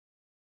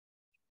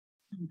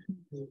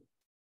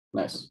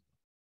Nice.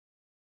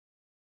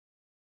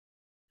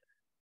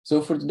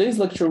 So for today's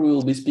lecture, we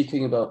will be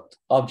speaking about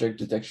object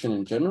detection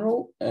in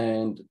general.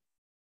 And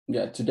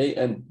yeah, today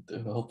and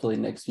hopefully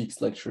next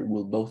week's lecture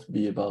will both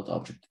be about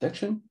object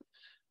detection.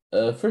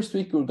 First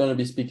week, we're going to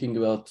be speaking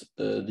about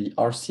the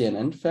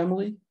RCNN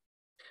family.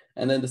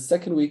 And then the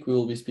second week, we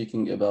will be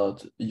speaking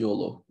about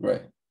YOLO,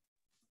 right?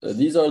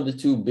 These are the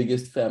two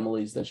biggest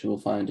families that you will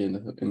find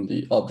in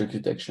the object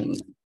detection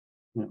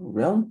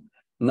realm.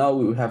 Now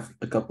we have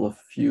a couple of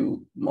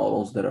few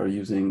models that are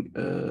using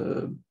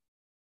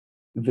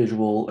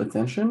visual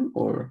attention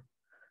or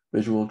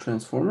visual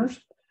transformers,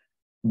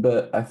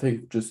 but I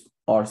think just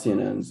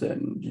RCNNs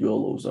and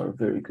YOLOs are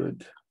very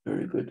good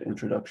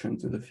introduction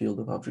to the field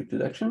of object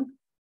detection.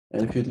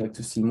 And if you'd like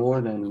to see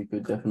more, then we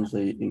could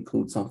definitely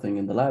include something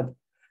in the lab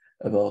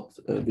about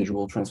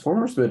visual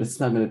transformers, but it's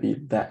not going to be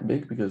that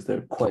big because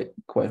they're quite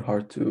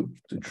hard to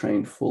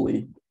train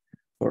fully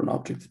for an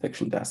object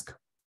detection task.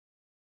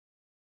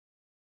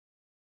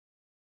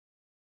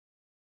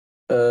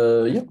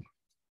 Yeah.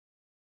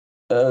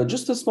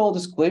 Just a small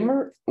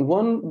disclaimer,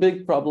 one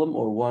big problem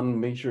or one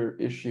major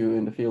issue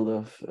in the field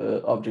of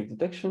object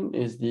detection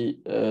is the,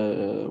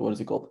 what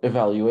is it called,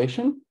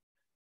 evaluation.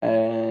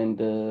 And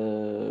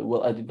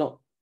well, I did not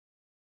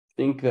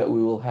think that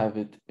we will have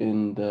it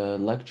in the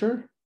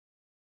lecture.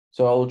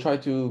 So I will try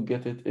to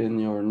get it in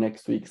your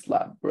next week's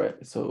lab, right?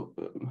 So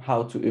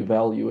how to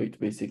evaluate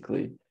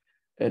basically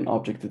an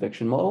object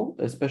detection model,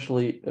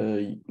 especially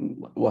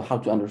well, how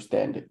to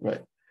understand it,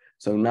 right?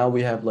 So now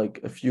we have like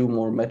a few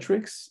more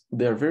metrics.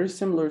 They're very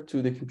similar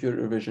to the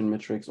computer vision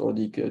metrics or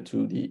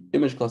to the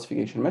image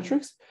classification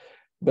metrics,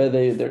 but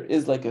there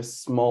is like a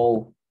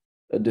small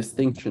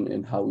distinction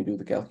in how we do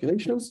the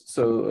calculations.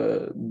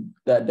 So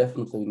that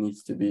definitely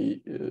needs to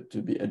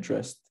be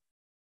addressed.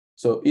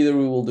 So either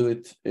we will do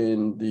it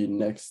in the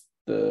next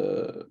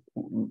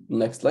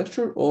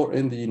lecture or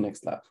in the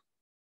next lab.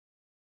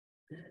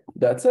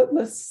 That's it.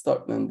 Let's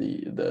start then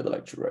the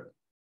lecture, right?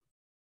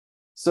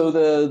 So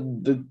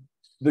the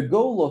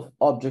goal of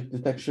object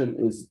detection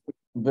is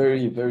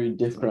very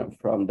different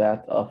from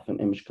that of an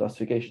image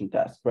classification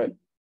task, right?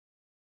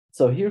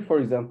 So here, for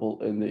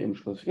example, in the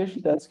image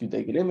classification task, you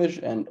take an image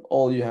and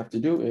all you have to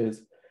do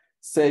is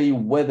say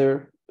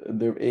whether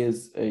there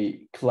is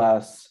a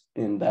class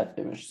in that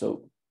image.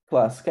 So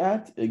class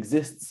cat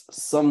exists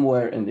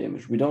somewhere in the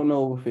image. We don't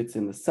know if it's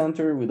in the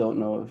center. We don't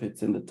know if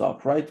it's in the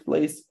top right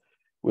place.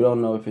 We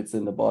don't know if it's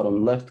in the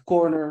bottom left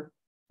corner.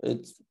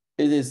 It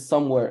is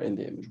somewhere in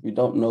the image. We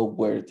don't know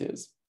where it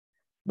is.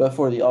 But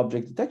for the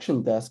object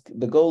detection task,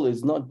 the goal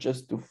is not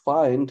just to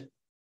find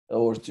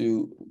or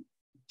to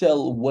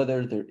tell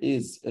whether there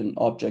is an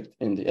object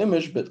in the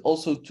image, but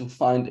also to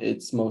find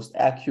its most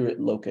accurate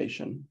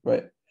location,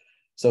 right?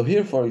 So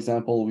here, for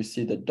example, we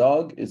see the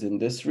dog is in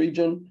this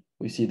region.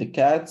 We see the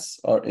cats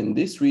are in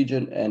this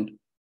region, and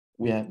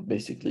we have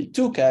basically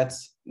two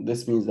cats.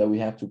 This means that we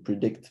have to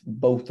predict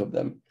both of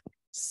them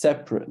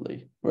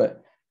separately, right?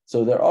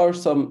 So there are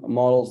some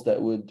models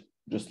that would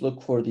just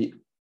look for the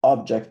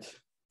object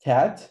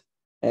cat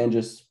and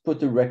just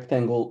put a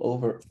rectangle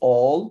over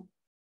all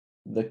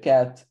the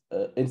cat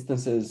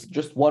instances,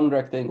 just one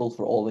rectangle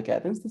for all the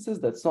cat instances.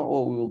 That's not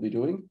what we will be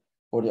doing.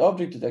 For the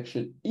object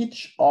detection,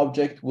 each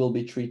object will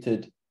be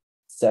treated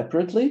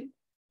separately.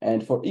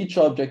 And for each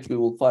object, we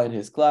will find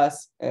his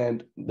class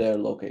and their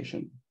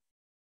location.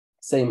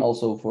 Same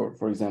also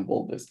for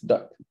example, this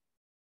duck.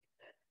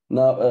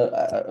 Now,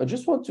 I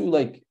just want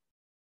to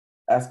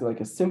ask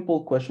a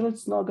simple question.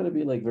 It's not going to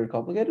be very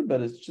complicated,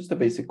 but it's just a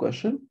basic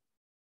question.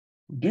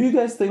 Do you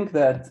guys think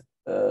that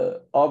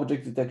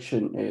object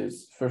detection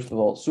is, first of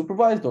all,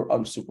 supervised or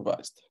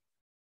unsupervised?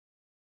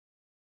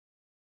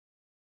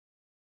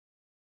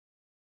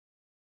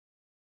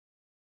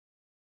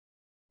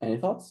 Any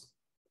thoughts?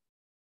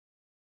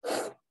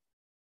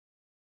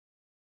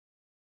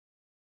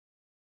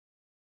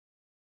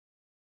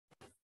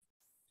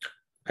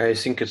 I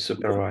think it's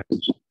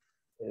supervised.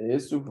 It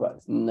is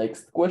supervised.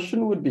 Next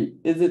question would be,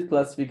 is it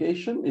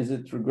classification? Is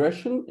it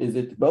regression? Is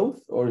it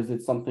both? Or is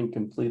it something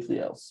completely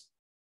else?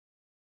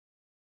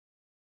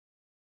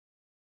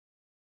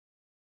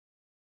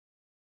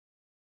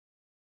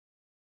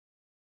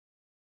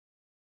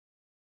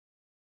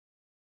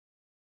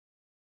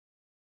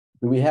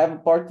 Do we have a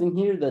part in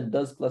here that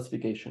does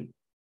classification?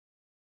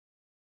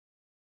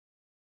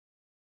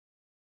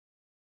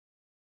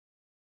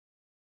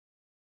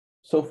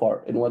 So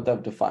far, in what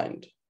I've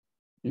defined,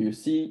 do you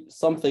see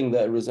something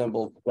that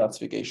resembles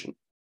classification?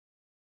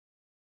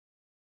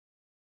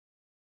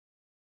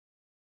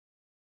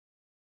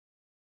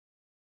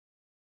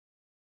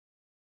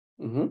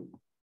 Mm-hmm.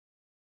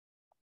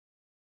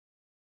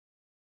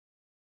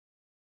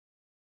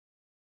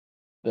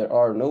 There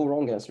are no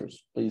wrong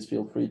answers. Please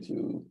feel free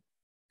to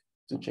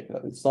check it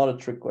out. It's not a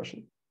trick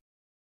question.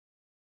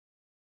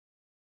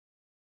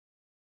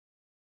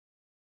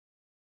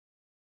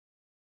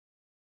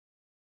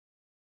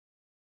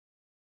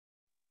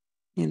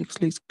 It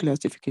looks like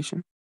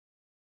classification.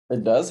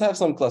 It does have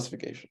some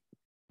classification.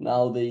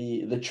 Now,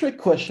 the trick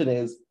question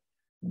is,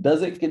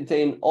 does it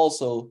contain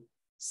also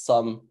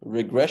some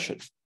regression,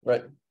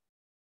 right?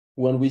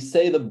 When we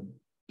say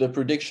the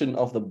prediction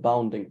of the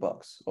bounding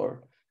box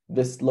or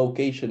this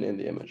location in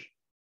the image.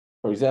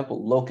 For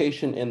example,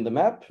 location in the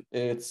map,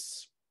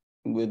 it's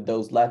with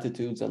those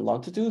latitudes and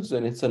longitudes,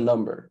 and it's a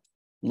number.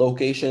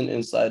 Location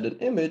inside an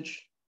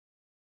image,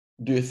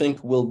 do you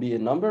think will be a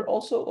number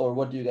also, or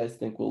what do you guys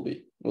think will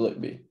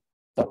it be?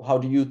 So how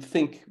do you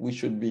think we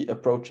should be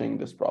approaching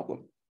this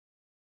problem?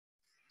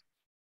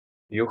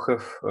 You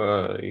have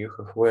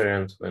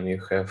variants when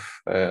you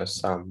have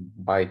some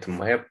byte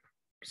map,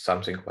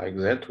 something like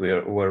that,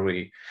 where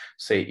we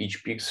say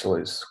each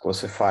pixel is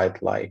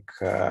classified like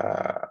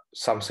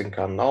something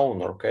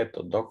unknown, or cat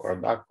or dog or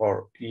duck,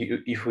 or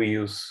if we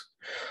use,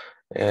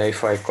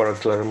 if I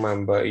correctly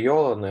remember,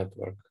 YOLO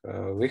network,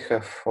 we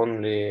have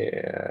only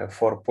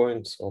 4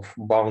 points of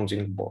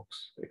bounding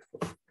box.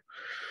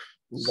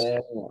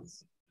 Very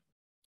nice.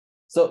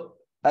 So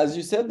as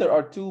you said, there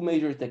are two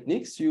major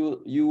techniques.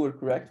 You were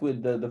correct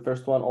with the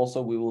first one.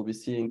 Also, we will be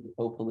seeing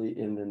hopefully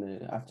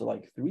after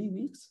like 3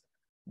 weeks.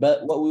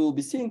 But what we will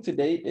be seeing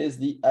today is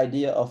the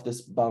idea of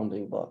this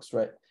bounding box,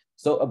 right?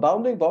 So a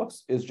bounding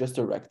box is just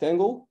a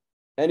rectangle.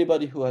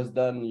 Anybody who has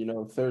done,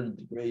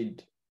 third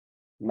grade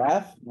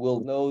math will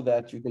know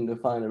that you can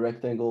define a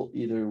rectangle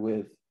either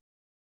with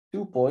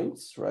 2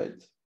 points,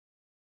 right?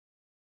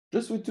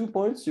 Just with 2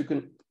 points, you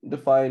can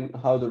define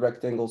how the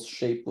rectangle's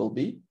shape will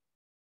be.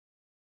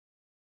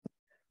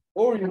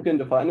 Or you can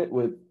define it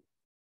with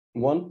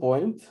 1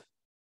 point,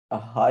 a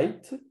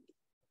height,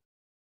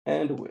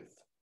 and a width.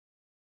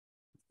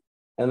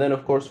 And then,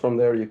 of course, from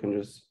there, you can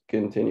just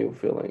continue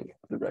filling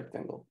the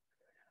rectangle.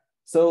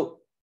 So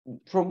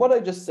from what I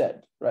just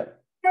said, right,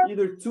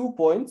 either 2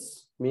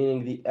 points,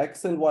 meaning the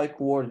X and Y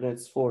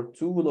coordinates for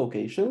 2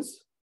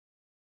 locations,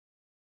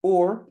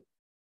 or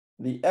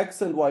the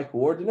X and Y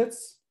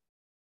coordinates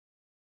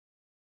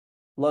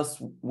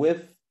plus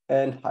width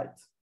and height.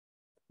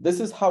 This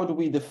is how do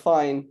we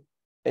define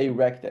a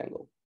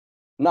rectangle.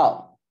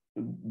 Now,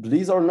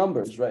 these are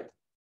numbers, right?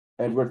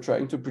 And we're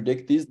trying to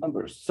predict these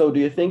numbers. So do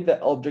you think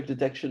that object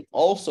detection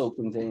also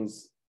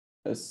contains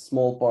a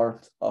small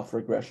part of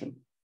regression?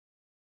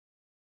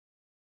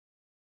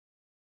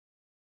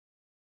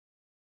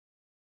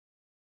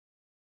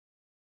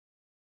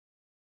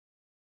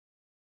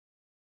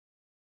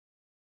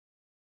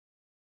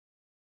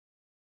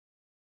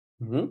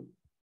 Mm-hmm.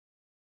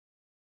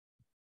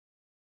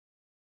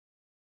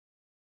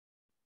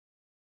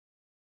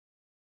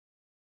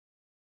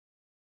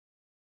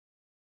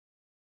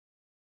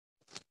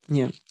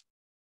 Yeah.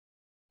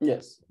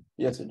 Yes,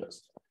 it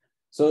does.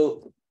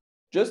 So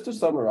just to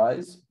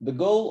summarize, the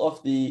goal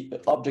of the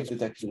object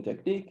detection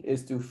technique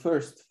is to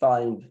first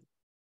find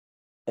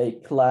a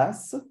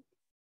class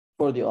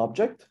for the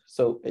object.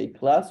 So a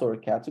class or a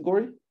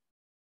category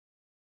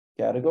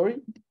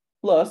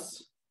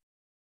plus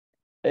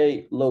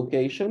a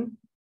location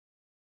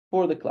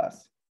for the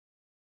class,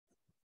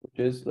 which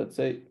is, let's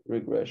say,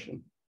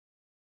 regression.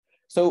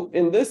 So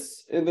in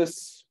this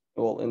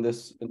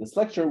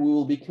lecture, we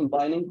will be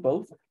combining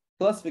both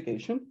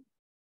classification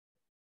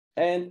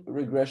and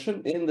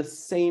regression in the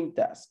same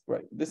task,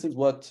 right? This is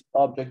what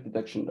object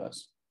detection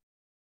does.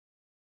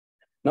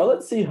 Now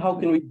let's see how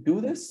can we do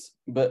this,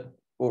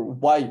 or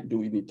why do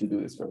we need to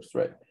do this first,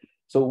 right?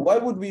 So why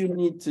would we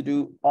need to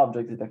do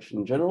object detection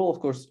in general? Of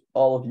course,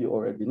 all of you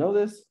already know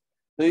this.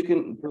 So you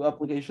can do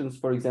applications,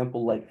 for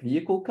example, like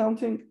vehicle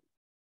counting.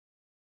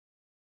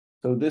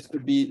 So this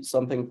could be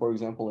something, for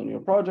example, in your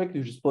project,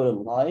 you just put a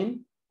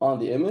line on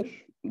the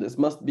image. This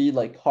must be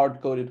like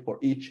hard-coded for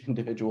each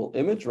individual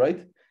image,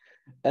 right?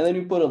 And then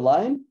you put a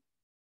line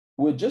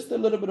with just a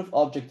little bit of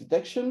object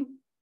detection,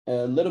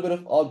 a little bit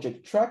of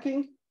object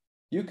tracking.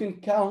 You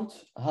can count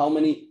how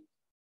many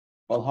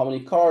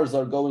cars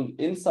are going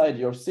inside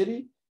your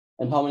city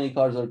and how many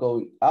cars are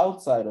going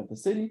outside of the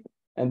city.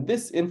 And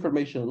this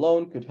information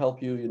alone could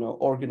help you,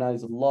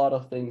 organize a lot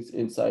of things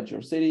inside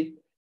your city.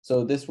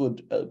 So this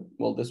would,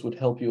 this would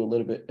help you a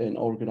little bit in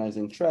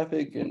organizing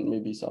traffic and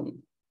maybe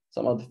some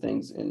other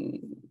things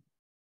in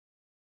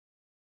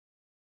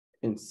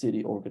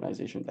city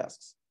organization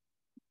tasks.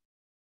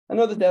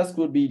 Another task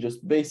would be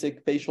just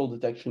basic facial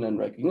detection and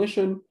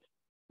recognition.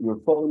 Your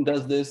phone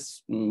does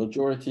this.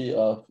 Majority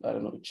of,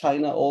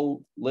 China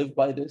all live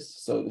by this.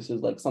 So this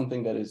is like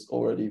something that is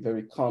already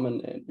very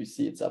common and we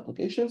see its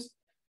applications.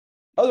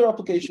 Other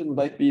applications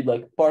might be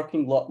like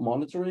parking lot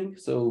monitoring.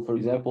 So for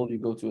example, you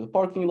go to the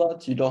parking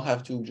lot, you don't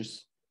have to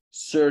just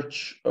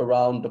search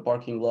around the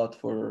parking lot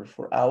for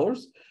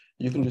hours.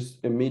 You can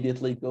just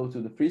immediately go to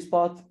the free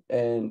spot,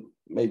 and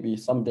maybe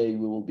someday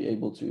we will be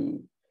able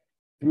to,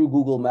 through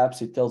Google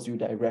Maps, it tells you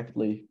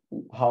directly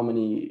how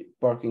many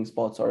parking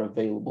spots are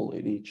available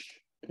in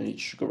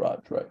each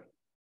garage, right?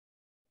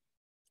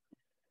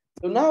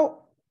 So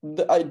now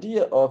the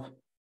idea of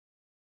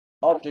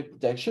object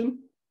detection,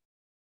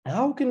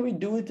 how can we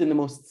do it in the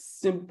most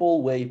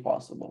simple way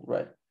possible,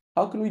 right?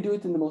 How can we do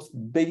it in the most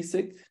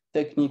basic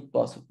technique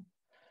possible?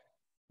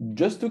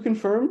 Just to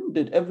confirm,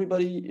 did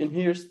everybody in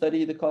here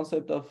study the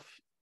concept of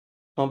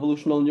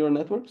convolutional neural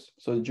networks?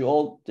 So did you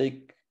all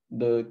take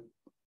the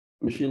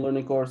machine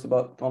learning course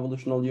about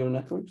convolutional neural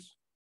networks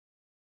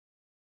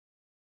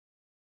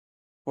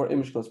for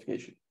image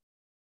classification?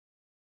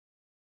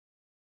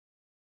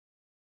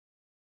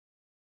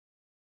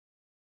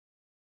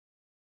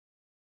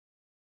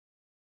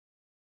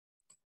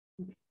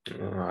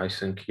 I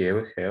think, yeah,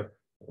 we have.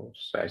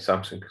 I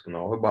something to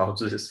know about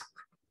this.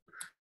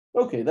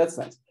 Okay, that's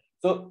nice.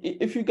 So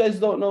if you guys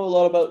don't know a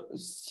lot about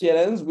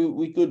CNNs,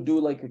 we could do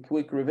like a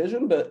quick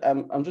revision, but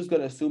I'm just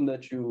going to assume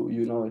that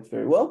you know it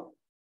very well.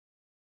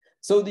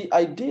 So the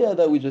idea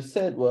that we just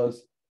said was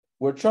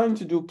we're trying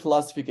to do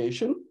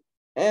classification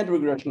and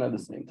regression at the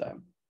same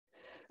time.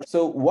 So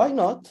why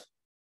not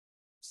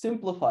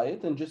simplify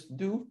it and just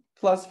do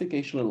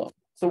classification alone?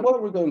 So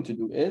what we're going to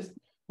do is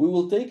we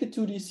will take a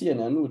 2D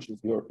CNN, which is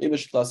your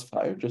image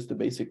classifier, just a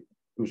basic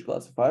image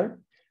classifier,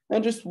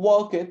 and just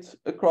walk it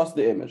across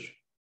the image.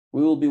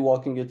 We will be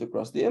walking it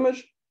across the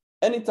image.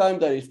 Anytime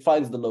that it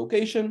finds the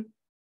location,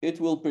 it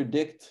will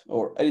predict,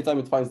 or anytime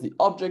it finds the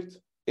object,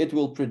 it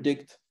will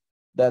predict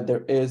that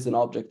there is an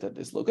object at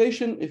this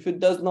location. If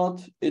it does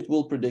not, it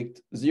will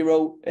predict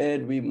 0,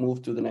 and we move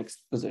to the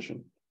next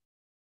position.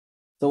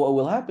 So what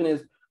will happen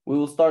is we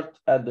will start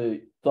at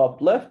the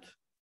top left,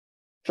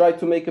 try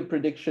to make a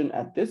prediction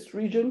at this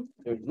region.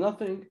 There's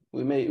nothing.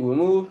 We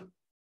move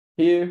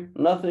here,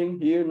 nothing,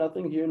 here,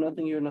 nothing, here,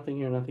 nothing, here, nothing,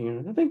 here, nothing,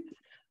 here, nothing,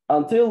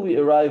 until we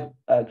arrive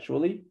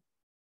actually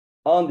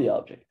on the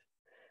object.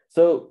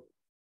 So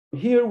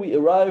here we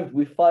arrived,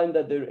 we find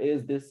that there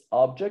is this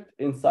object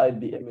inside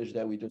the image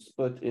that we just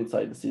put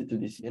inside the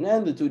 2D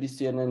CNN. The 2D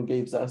CNN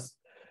gives us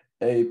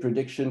a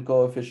prediction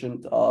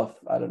coefficient of,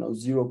 I don't know,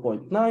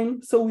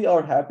 0.9. So we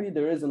are happy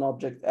there is an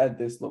object at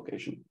this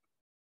location.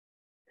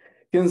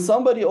 Can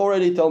somebody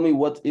already tell me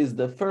what is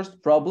the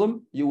first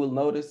problem you will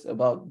notice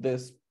about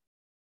this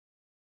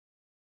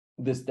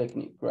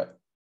technique, right?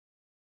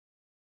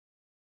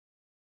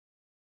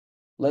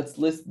 Let's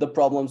list the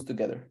problems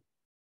together.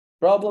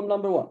 Problem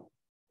number 1.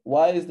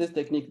 Why is this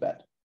technique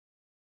bad?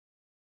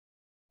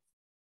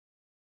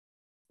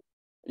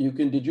 You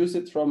can deduce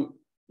it from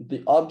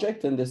the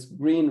object and this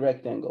green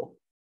rectangle.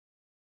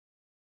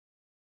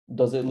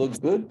 Does it look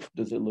good?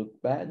 Does it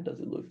look bad? Does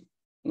it look,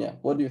 yeah,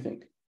 what do you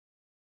think?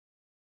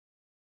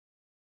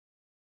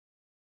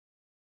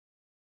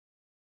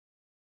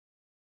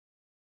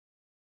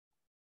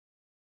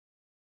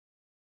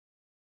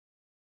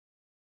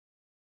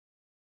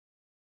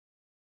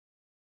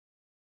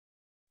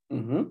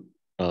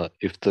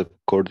 If the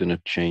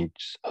coordinate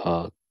changes,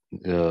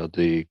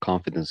 the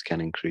confidence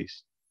can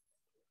increase.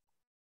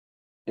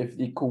 If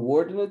the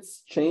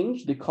coordinates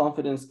change, the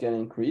confidence can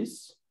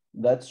increase.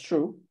 That's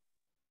true.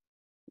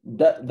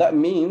 That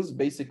means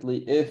basically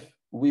if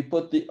we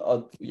put the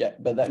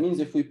but that means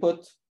if we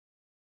put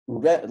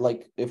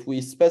if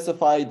we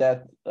specify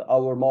that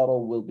our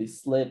model will be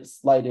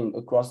sliding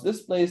across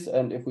this place,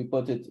 and if we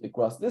put it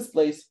across this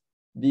place,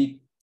 the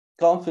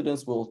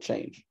confidence will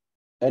change.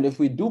 And if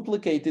we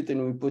duplicate it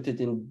and we put it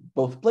in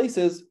both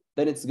places,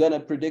 then it's gonna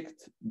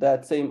predict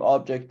that same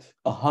object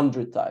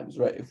 100 times,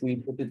 right? If we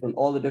put it in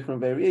all the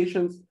different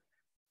variations,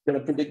 it's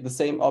gonna predict the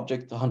same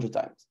object 100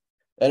 times.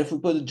 And if we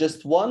put it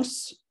just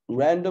once,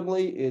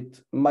 randomly,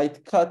 it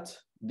might cut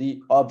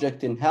the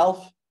object in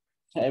half,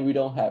 and we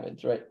don't have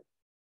it, right?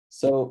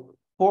 So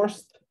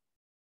forced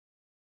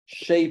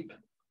shape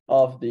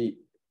of the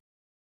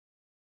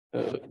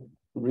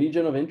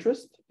region of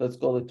interest, let's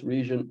call it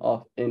region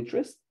of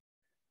interest,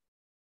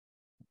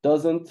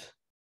 doesn't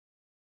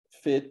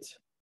fit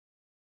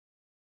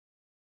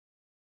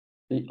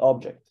the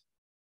object.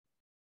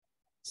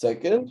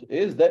 Second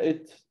is that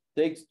it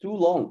takes too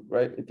long,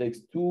 right? It takes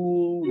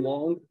too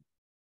long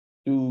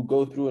to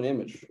go through an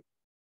image.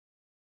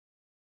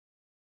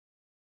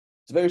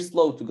 It's very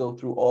slow to go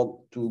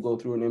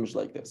through an image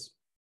like this.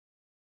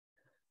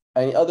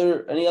 Any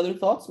other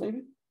thoughts,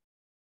 maybe?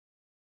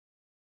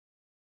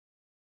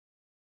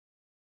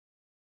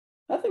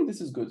 I think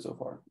this is good so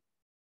far.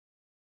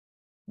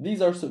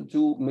 These are some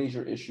two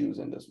major issues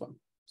in this one.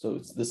 So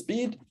it's the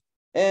speed,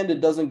 and it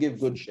doesn't give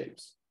good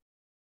shapes.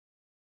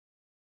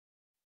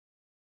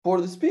 For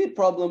the speed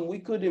problem, we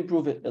could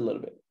improve it a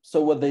little bit.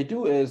 So what they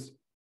do is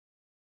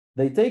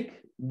they take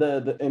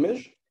the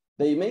image,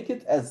 they make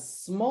it as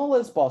small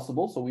as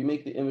possible. So we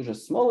make the image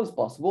as small as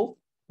possible.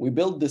 We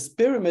build this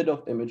pyramid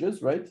of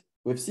images, right?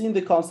 We've seen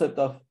the concept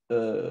of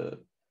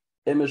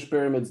image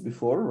pyramids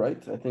before,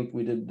 right? I think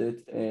we did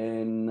it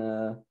in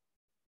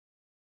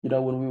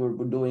when we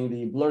were doing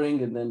the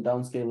blurring and then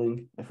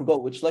downscaling. I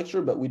forgot which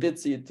lecture, but we did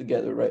see it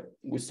together, right?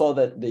 We saw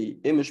that the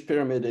image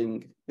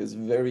pyramiding is a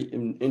very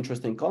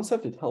interesting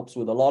concept. It helps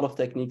with a lot of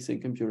techniques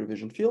in computer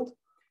vision field.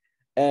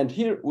 And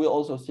here we're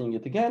also seeing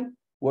it again,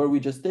 where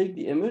we just take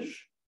the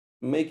image,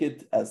 make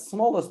it as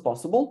small as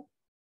possible,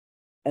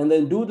 and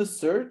then do the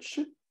search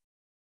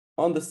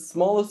on the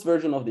smallest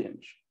version of the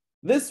image.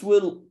 This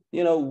will,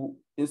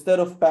 instead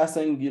of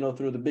passing,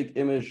 through the big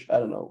image, I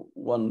don't know,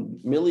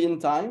 1 million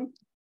times,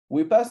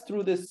 we pass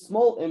through this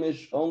small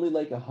image only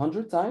like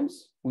 100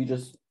 times. We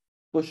just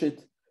push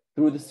it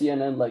through the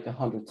CNN like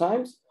 100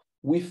 times.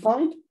 We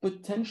find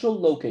potential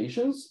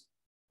locations,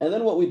 and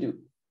then what we do,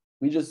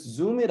 we just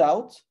zoom it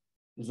out,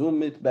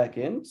 zoom it back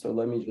in. So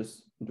let me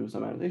just do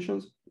some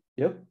annotations.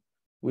 Yep.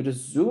 We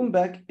just zoom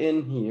back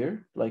in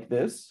here like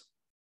this.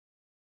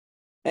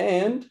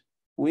 And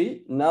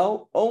we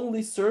now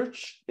only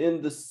search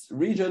in this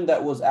region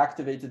that was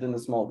activated in the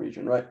small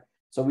region, right?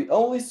 So we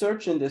only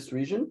search in this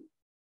region.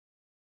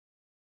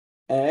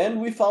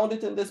 And we found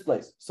it in this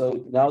place.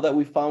 So now that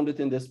we found it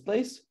in this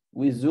place,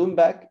 we zoom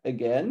back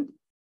again.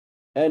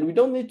 And we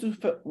don't need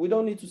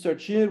to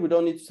search here. We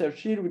don't need to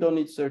search here. We don't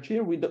need to search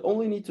here. We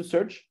only need to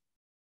search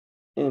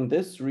in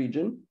this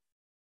region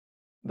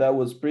that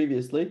was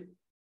previously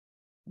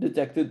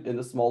detected in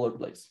a smaller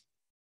place.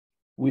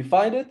 We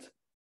find it.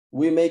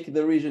 We make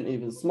the region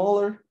even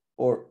smaller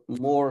or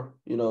more,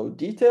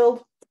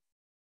 detailed.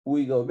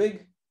 We go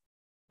big,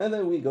 and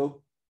then we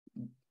go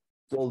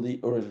to the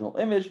original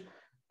image.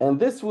 And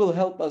this will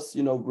help us,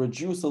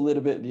 reduce a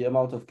little bit the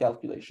amount of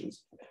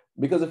calculations.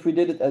 Because if we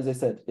did it, as I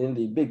said, in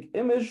the big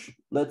image,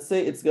 let's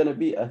say it's going to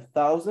be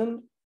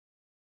 1,000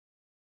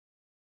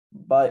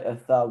 by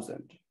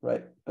 1,000,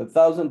 right?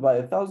 1,000 by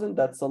 1,000,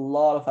 that's a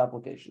lot of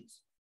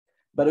applications.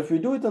 But if we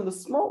do it on the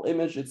small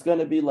image, it's going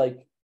to be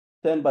like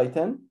 10 by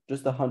 10,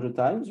 just 100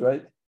 times,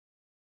 right?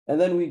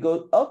 And then we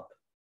go up,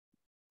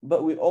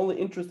 but we're only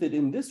interested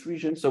in this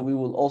region, so we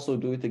will also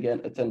do it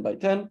again at 10 by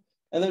 10.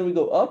 And then we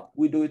go up,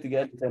 we do it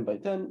again 10 by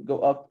 10, go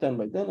up 10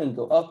 by 10, and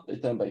go up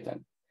 10 by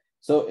 10.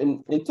 So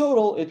in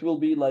total, it will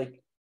be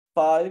like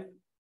 5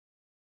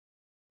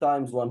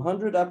 times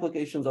 100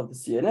 applications of the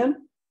CNN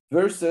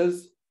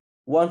versus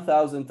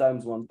 1,000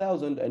 times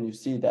 1,000. And you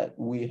see that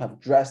we have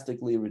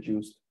drastically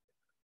reduced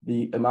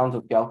the amount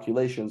of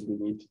calculations we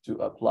need to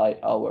apply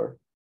our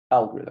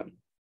algorithm.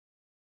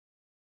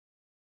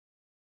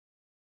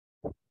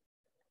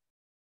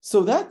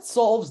 So that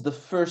solves the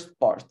first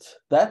part.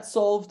 That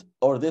solved,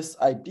 or this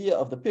idea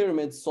of the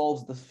pyramid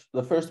solves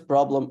the first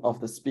problem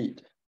of the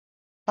speed.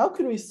 How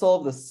can we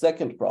solve the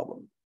second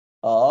problem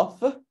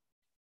of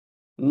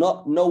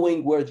not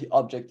knowing where the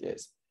object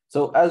is?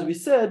 So as we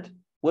said,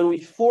 when we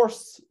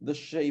force the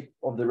shape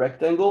of the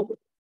rectangle,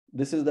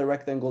 this is the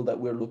rectangle that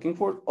we're looking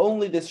for.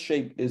 Only this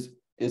shape is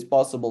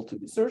possible to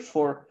be searched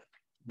for.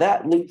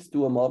 That leads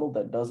to a model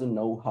that doesn't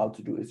know how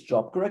to do its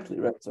job correctly,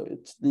 right? So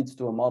it leads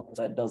to a model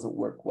that doesn't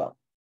work well.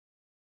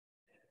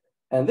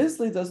 And this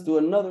leads us to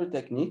another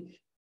technique.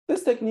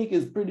 This technique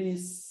is pretty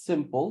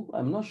simple.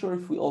 I'm not sure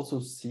if we also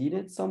seen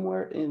it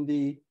somewhere in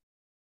the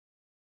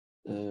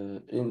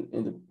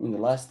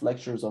last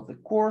lectures of the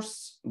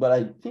course, but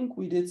I think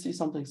we did see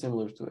something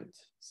similar to it.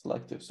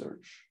 Selective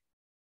search.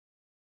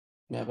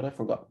 Yeah, but I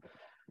forgot.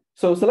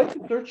 So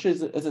selective search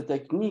is a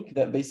technique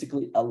that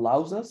basically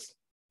allows us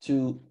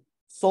to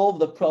solve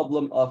the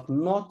problem of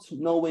not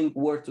knowing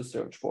where to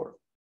search for.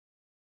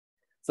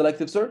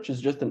 Selective search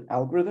is just an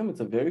algorithm. It's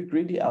a very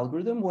greedy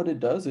algorithm. What it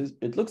does is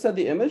it looks at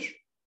the image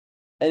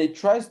and it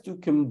tries to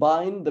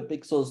combine the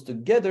pixels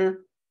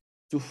together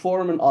to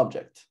form an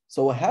object.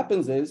 So what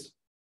happens is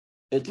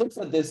it looks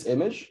at this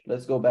image.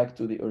 Let's go back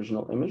to the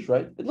original image,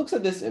 right? It looks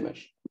at this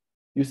image.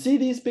 You see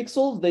these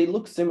pixels, they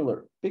look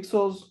similar.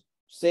 Pixels,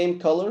 same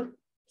color,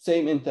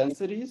 same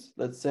intensities,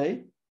 let's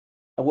say.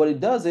 And what it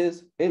does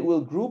is it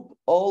will group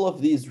all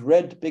of these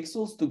red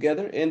pixels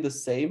together in the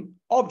same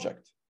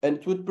object, and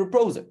it would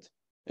propose it.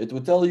 It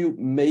would tell you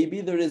maybe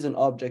there is an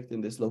object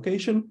in this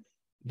location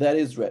that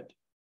is red.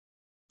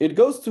 It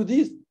goes to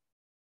these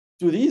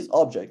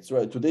objects,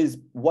 right? To these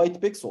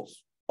white pixels.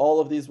 All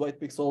of these white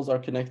pixels are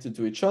connected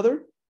to each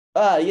other.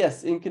 Ah,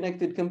 yes, in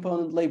connected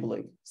component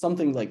labeling,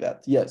 something like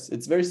that. Yes,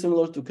 it's very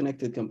similar to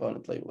connected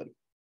component labeling.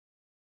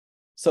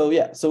 So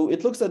yeah, so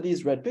it looks at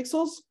these red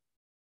pixels.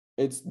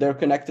 They're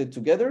connected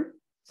together,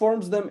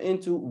 forms them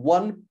into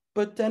one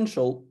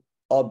potential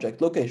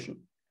object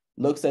location.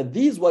 Looks at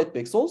these white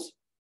pixels,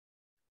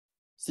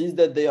 sees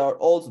that they are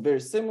all very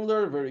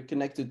similar, very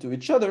connected to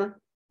each other,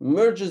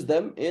 merges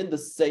them in the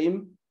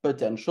same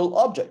potential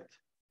object.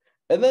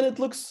 And then it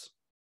looks,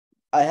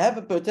 I have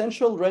a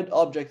potential red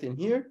object in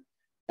here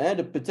and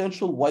a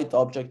potential white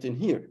object in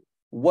here.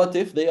 What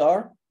if they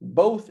are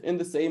both in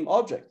the same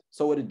object?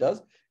 So what it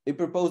does, it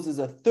proposes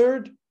a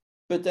third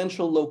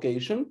potential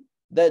location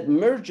that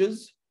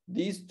merges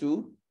these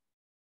two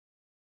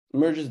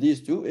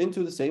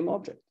into the same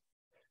object.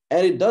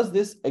 And it does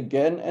this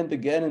again and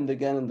again and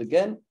again and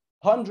again,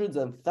 hundreds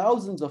and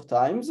thousands of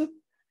times,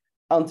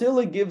 until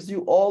it gives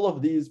you all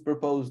of these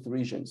proposed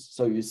regions.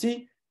 So you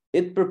see,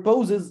 it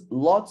proposes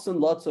lots and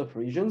lots of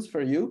regions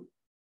for you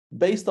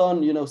based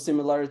on,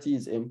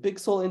 similarities in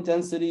pixel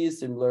intensities,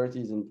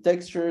 similarities in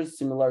textures,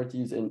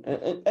 similarities in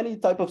any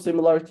type of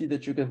similarity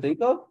that you can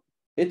think of.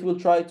 It will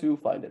try to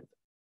find it.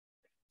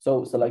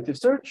 So selective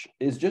search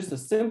is just a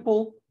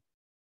simple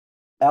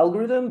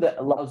algorithm that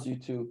allows you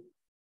to,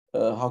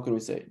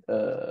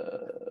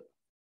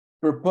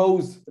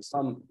 propose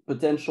some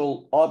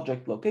potential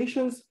object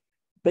locations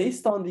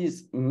based on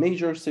these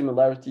major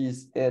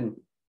similarities in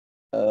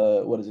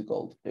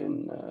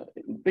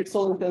in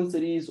pixel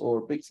intensities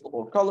or pixel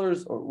or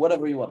colors or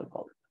whatever you want to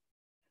call it.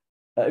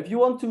 If you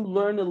want to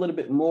learn a little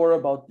bit more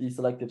about the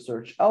selective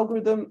search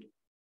algorithm,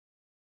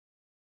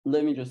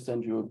 let me just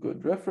send you a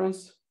good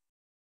reference.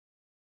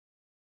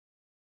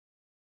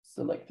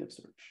 Selective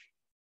search.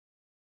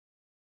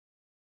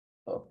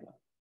 Okay.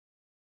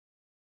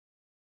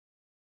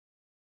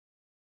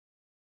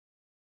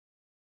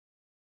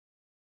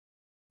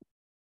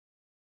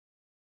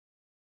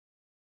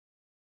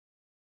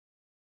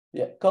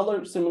 Yeah,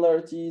 color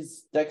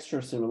similarities,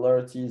 texture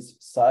similarities,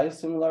 size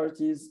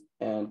similarities,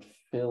 and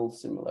fill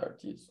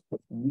similarities.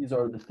 These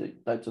are the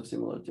types of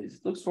similarities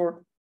it looks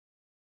for.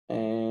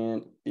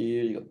 And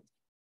here you go.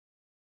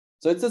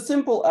 So it's a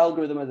simple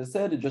algorithm, as I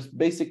said. It just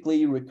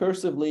basically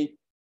recursively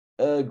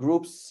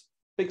groups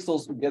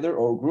pixels together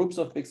or groups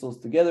of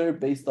pixels together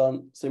based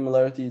on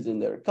similarities in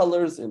their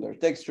colors, in their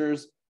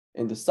textures,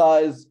 in the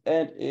size,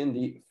 and in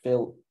the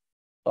fill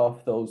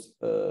of those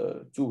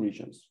two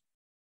regions.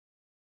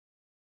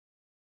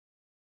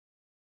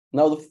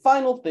 Now, the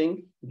final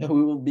thing that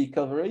we will be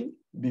covering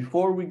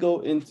before we go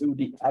into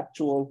the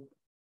actual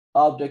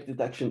object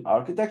detection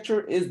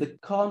architecture is the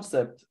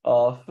concept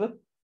of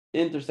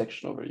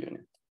intersection over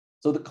union.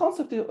 So the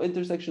concept of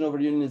intersection over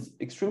union is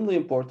extremely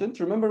important.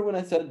 Remember when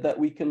I said that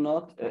we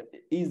cannot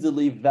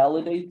easily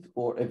validate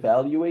or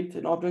evaluate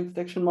an object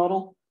detection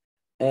model?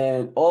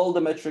 And all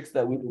the metrics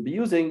that we will be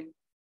using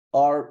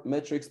are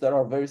metrics that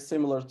are very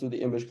similar to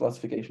the image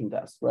classification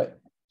task, right?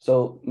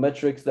 So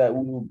metrics that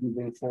we will be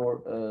using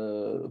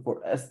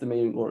for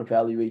estimating or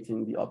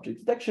evaluating the object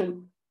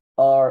detection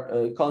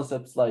are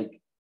concepts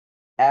like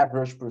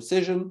average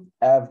precision,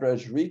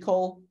 average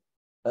recall,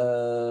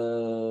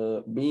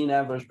 mean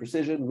average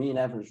precision, mean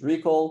average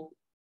recall,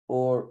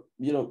 or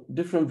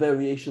different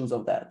variations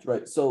of that,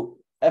 right? So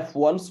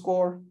F1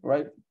 score,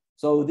 right?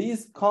 So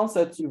these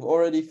concepts you're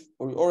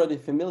already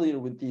familiar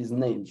with these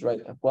names,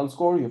 right? F1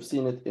 score, you've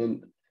seen it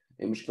in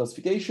image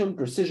classification,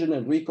 precision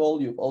and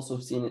recall, you've also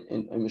seen it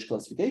in image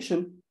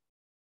classification,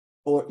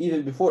 or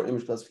even before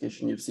image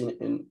classification, you've seen it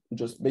in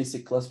just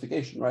basic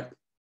classification, right?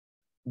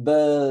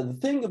 The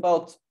thing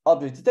about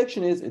object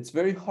detection is it's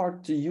very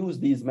hard to use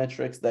these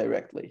metrics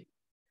directly.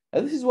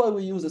 And this is why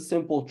we use a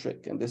simple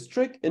trick. And this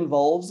trick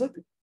involves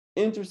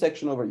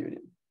intersection over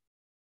union.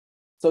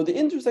 So the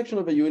intersection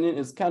over union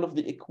is kind of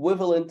the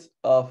equivalent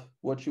of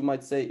what you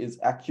might say is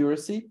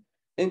accuracy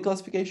in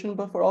classification,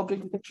 but for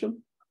object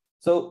detection.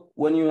 So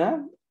when you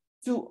have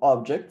two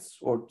objects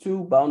or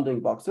two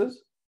bounding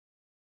boxes,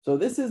 so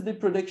this is the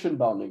prediction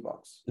bounding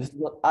box. This is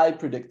what I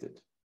predicted.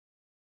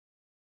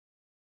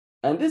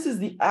 And this is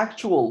the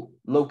actual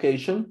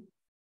location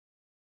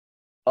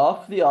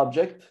of the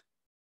object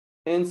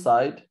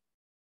inside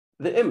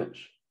the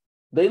image.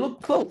 They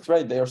look close,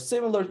 right? They are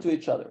similar to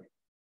each other.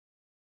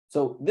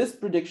 So this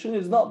prediction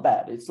is not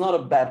bad. It's not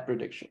a bad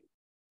prediction.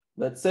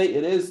 Let's say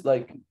it is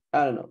like,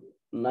 I don't know,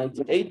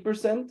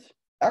 98%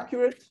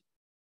 accurate.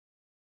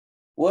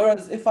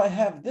 Whereas if I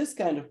have this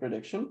kind of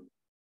prediction,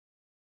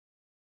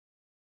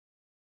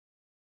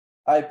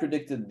 I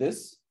predicted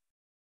this,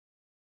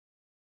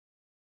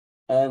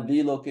 and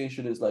the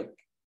location is like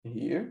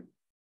here.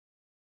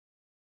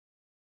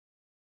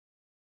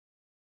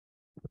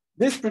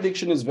 This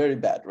prediction is very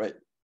bad, right?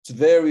 It's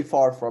very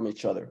far from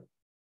each other.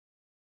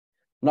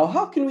 Now,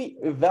 how can we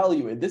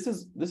evaluate? This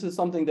is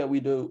something that we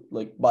do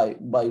like by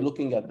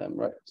looking at them,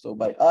 right? So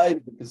by eye,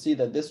 you can see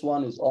that this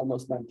one is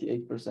almost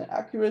 98%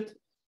 accurate.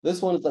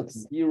 This one is like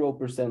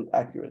 0%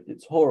 accurate.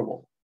 It's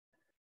horrible.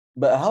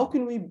 But how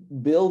can we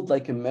build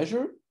like a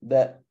measure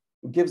that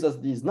gives us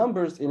these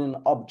numbers in an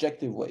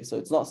objective way? So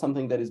it's not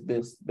something that is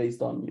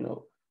based on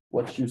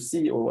what you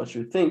see or what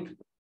you think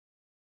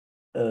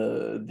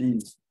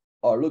these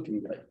are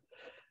looking like.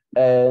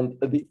 And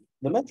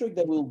the metric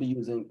that we'll be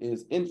using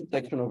is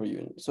intersection over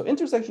union. So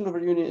intersection over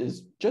union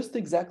is just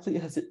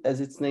exactly as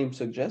its name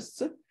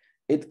suggests.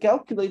 It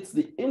calculates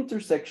the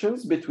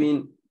intersections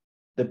between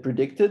the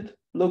predicted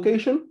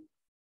location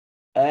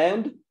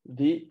and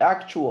the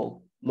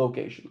actual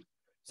location.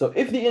 So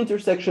if the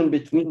intersection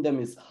between them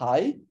is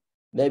high,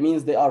 that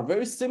means they are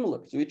very similar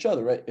to each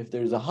other, right? If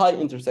there's a high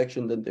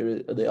intersection,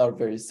 then they are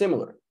very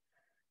similar.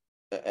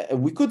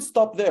 We could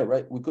stop there,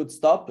 right? We could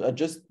stop at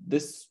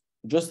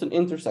just an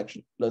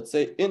intersection. Let's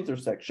say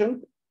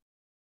intersection.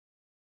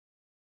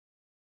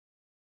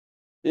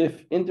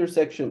 If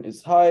intersection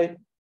is high,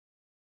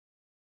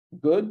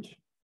 good,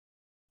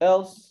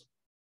 else,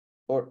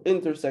 or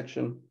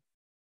intersection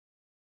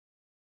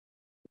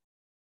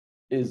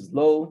is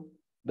low,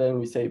 then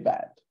we say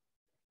bad.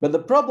 But the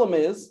problem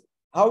is,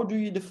 how do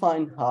you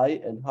define high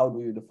and how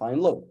do you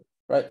define low,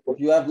 right? If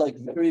you have like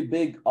very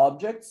big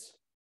objects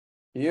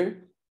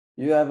here,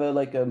 you have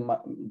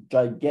a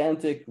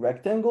gigantic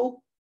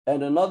rectangle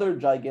and another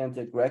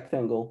gigantic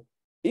rectangle,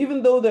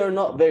 even though they're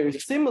not very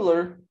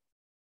similar,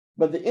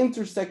 but the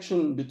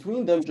intersection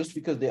between them, just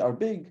because they are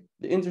big,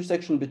 the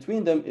intersection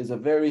between them is a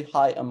very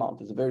high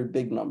amount, is a very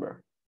big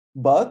number,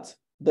 but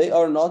they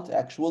are not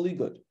actually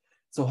good.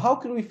 So how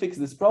can we fix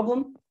this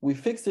problem? We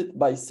fix it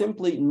by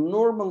simply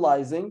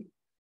normalizing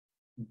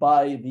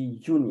by the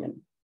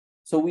union.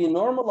 So we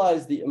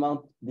normalize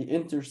the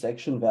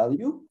intersection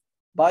value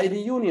by the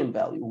union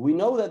value. We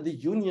know that the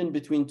union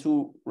between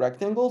two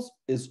rectangles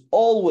is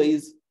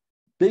always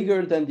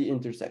bigger than the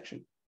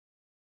intersection.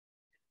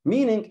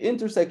 Meaning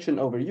intersection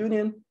over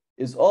union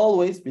is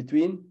always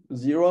between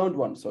 0 and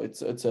 1. So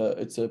it's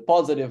a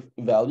positive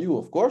value,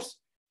 of course,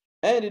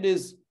 and it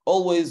is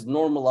always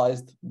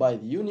normalized by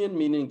the union,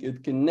 meaning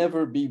it can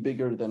never be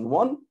bigger than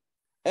 1,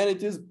 and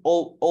it is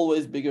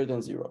always bigger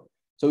than 0.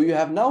 So you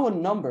have now a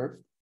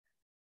number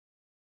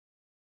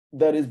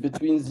that is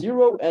between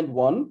 0 and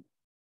 1,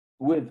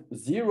 with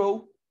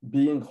 0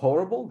 being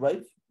horrible,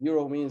 right?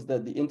 0 means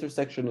that the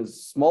intersection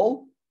is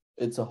small.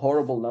 It's a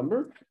horrible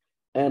number.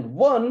 And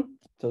 1,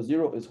 so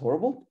 0 is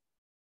horrible.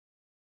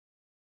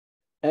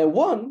 And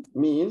 1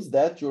 means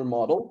that your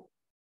model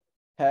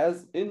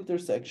has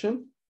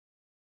intersection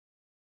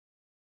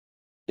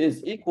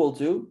is equal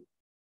to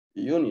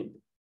union.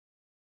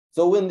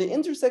 So when the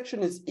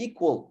intersection is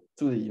equal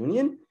to the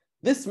union,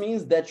 this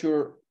means that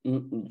your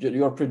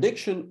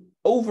prediction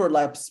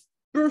overlaps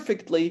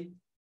perfectly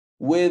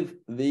with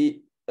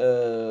the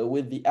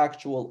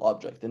actual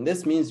object. And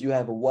this means you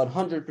have a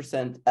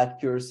 100%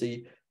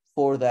 accuracy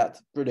for that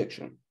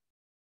prediction.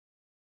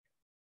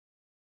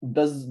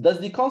 Does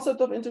the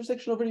concept of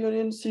intersection over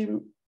union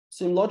seem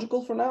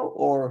logical for now,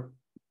 or?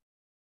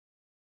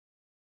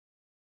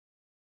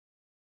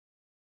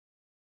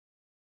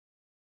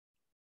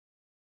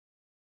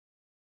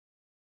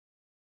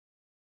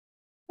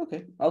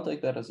 Okay, I'll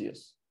take that as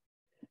yes.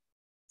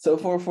 So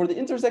for the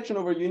intersection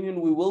over union,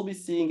 we will be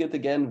seeing it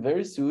again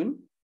very soon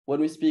when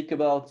we speak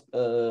about,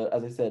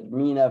 as I said,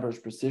 mean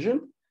average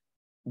precision.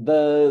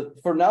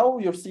 For now,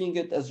 you're seeing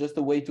it as just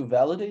a way to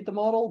validate the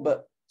model,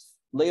 but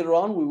later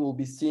on, we will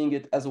be seeing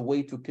it as a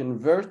way to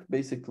convert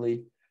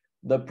basically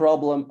the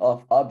problem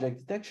of object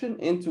detection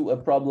into a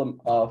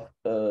problem of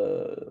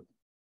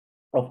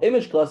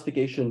image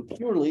classification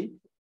purely.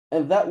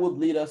 And that would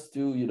lead us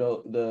to, you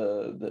know,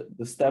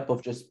 the step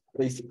of just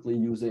basically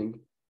using,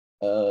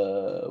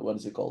 what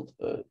is it called?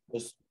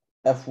 Just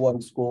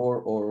F1 score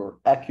or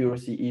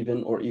accuracy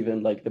even, or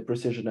even like the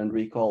precision and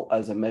recall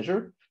as a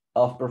measure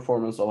of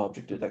performance of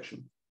object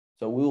detection.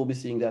 So we will be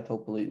seeing that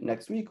hopefully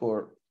next week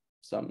or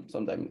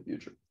sometime in the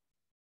future.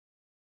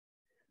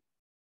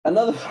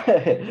 Another,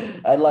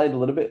 I lied a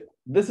little bit.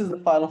 This is the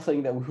final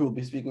thing that we will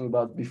be speaking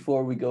about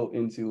before we go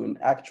into an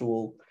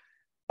actual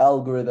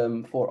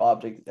algorithm for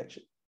object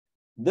detection.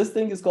 This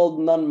thing is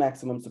called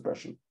non-maximum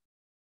suppression.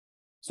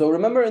 So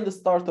remember in the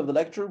start of the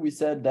lecture, we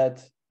said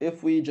that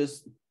if we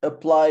just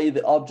apply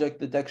the object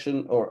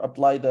detection or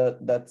apply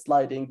that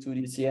sliding to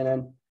the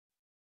CNN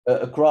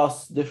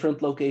across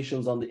different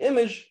locations on the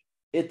image,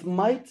 it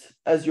might,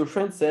 as your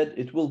friend said,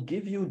 it will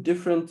give you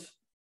different,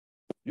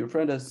 your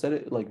friend has said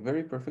it like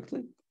very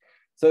perfectly.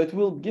 So it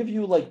will give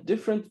you like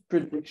different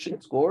prediction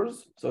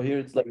scores. So here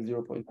it's like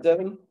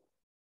 0.7.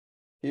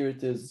 Here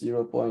it is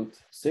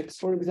 0.6,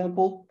 for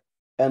example.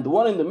 And the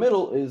one in the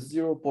middle is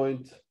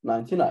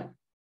 0.99.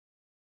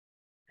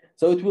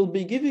 So it will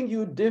be giving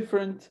you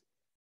different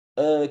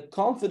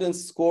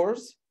confidence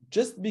scores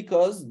just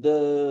because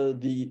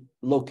the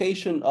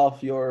location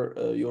of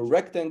your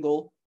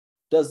rectangle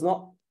does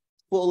not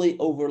fully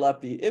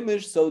overlap the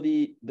image. So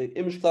the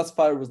image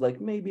classifier was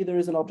like, maybe there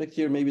is an object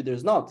here, maybe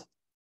there's not.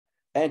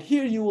 And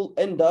here you will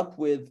end up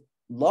with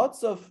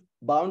lots of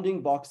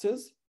bounding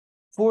boxes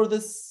for the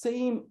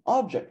same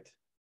object.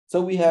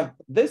 So we have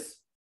this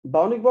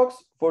bounding box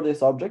for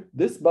this object,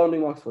 this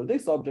bounding box for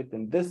this object,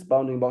 and this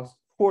bounding box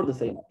for the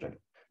same object.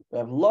 We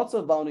have lots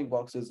of bounding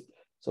boxes.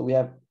 So we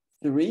have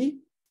 3,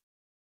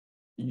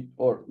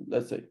 or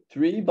let's say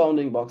 3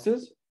 bounding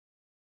boxes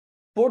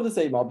for the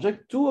same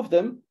object. 2 of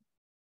them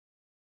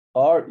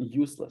are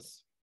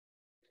useless.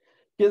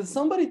 Can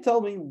somebody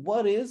tell me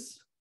what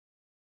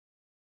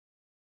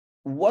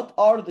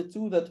are the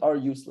 2 that are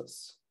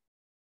useless?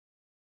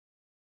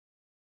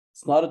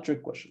 It's not a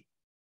trick question.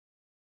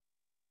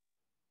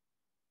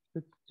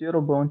 It's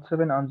 0.7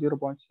 and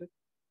 0.6.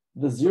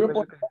 The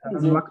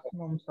 0.7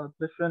 maximum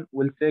suppression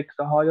will take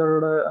the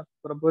higher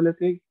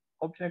probability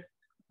object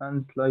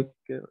and like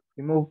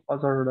remove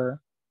other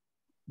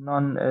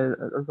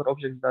other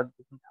objects that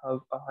doesn't have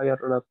a higher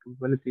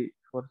probability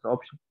for the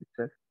object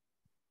itself.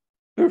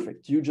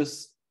 Perfect. You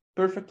just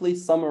perfectly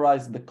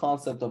summarized the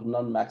concept of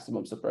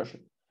non-maximum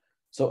suppression.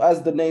 So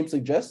as the name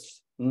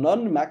suggests,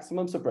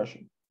 non-maximum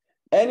suppression.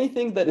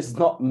 Anything that is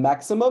not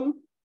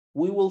maximum,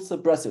 we will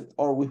suppress it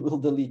or we will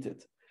delete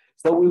it.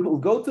 So we will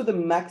go to the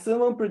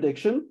maximum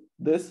prediction,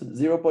 this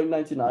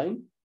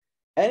 0.99.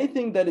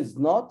 Anything that is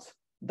not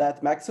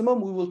that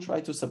maximum, we will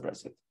try to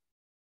suppress it.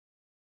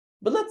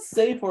 But let's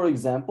say, for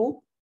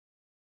example,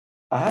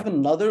 I have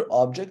another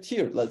object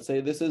here. Let's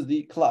say this is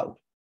the cloud.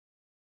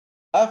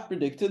 I've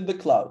predicted the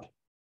cloud.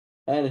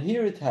 And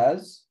here it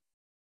has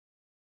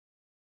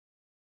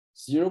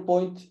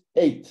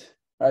 0.8,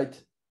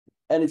 right?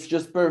 And it's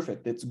just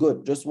perfect. It's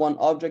good. Just one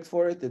object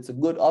for it. It's a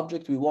good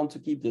object. We want to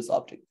keep this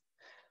object.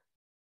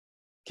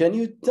 Can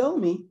you tell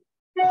me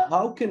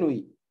how can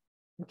we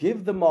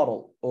give the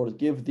model or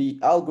give the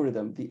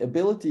algorithm the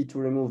ability to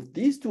remove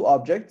these 2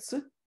 objects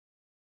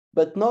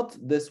but not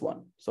this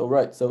one. So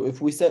right, so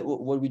if we said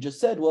what we just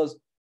said was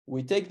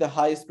we take the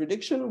highest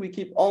prediction, we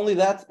keep only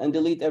that and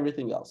delete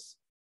everything else.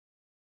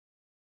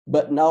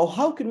 But now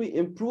how can we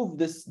improve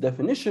this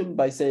definition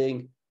by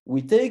saying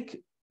we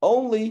take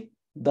only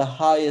the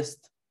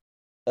highest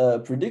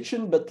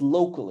prediction, but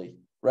locally,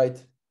 right?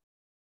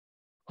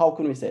 How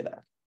can we say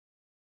that?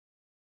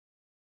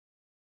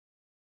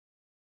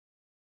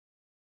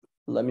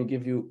 Let me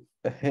give you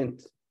a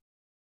hint.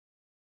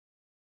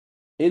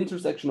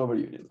 Intersection over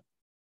union.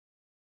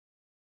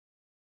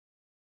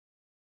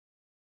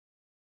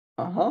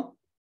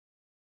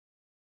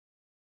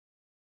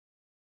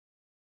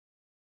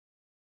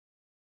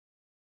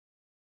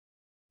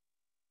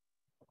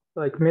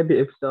 Like maybe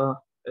if the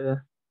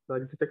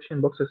like detection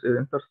boxes is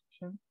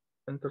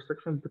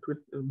intersection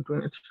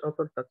between each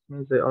other, that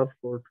means they are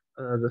for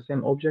the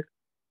same object.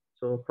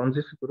 So from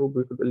this group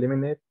we could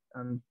eliminate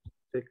and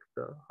take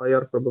the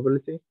higher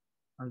probability.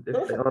 And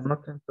if they are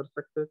not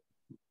intersected,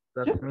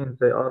 that Yeah. means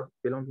they are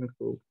belonging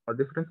to a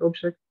different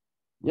object.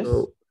 Yes.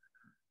 So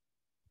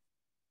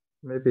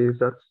maybe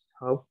that's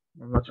how.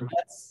 I'm not sure.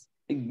 That's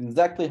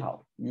exactly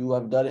how. You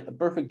have done a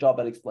perfect job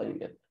at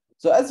explaining it.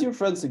 So as your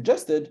friend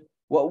suggested,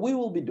 what we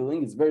will be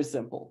doing is very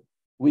simple.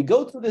 We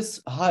go to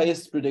this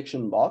highest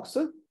prediction box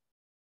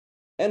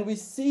and we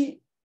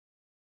see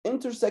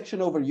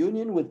intersection over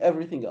union with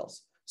everything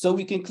else. So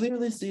we can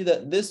clearly see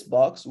that this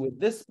box with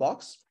this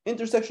box,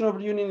 intersection over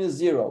union is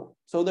 0.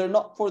 So they're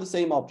not for the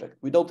same object.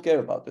 We don't care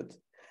about it.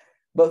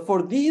 But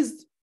for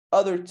these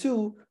other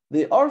two,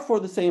 they are for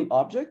the same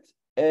object.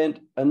 And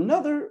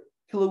another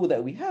clue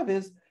that we have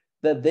is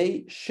that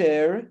they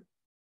share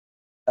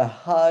a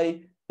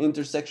high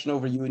intersection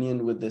over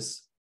union with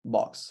this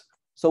box.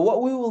 So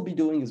what we will be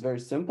doing is very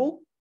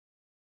simple.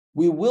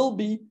 We will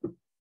be,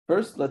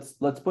 first,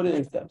 let's put it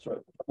in steps,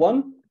 right?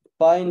 1,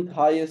 find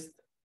highest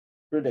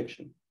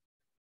prediction.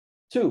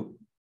 2,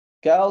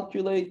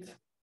 calculate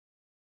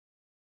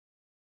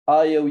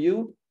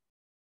IOU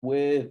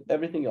with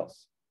everything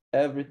else.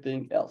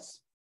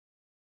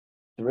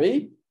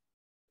 3,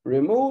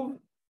 remove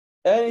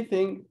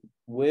anything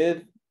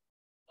with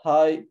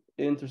high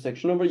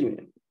intersection over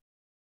union.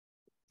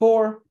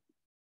 4,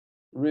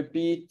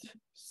 repeat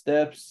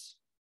steps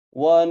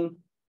 1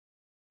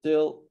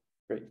 till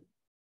 3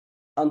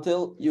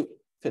 until you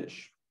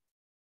finish.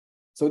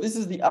 So this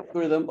is the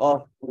algorithm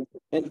of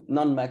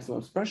non-maximum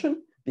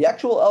expression. The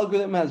actual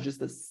algorithm has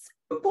just a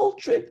simple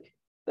trick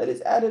that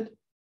is added.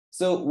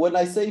 So when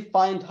I say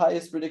find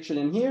highest prediction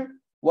in here,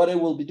 what it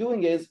will be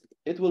doing is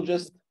it will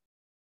just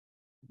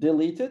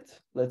delete it.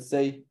 Let's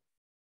say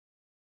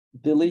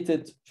delete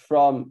it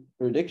from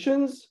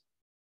predictions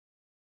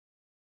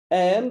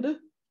and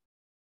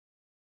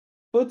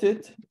put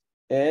it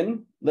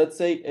in, let's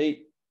say,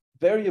 a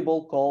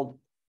variable called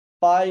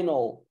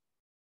final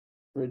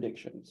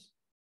predictions,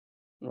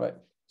 right?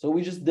 So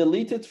we just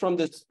delete it from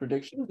this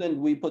predictions and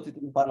we put it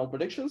in final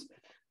predictions.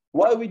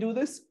 Why we do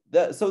this?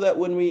 So that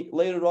when we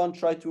later on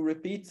try to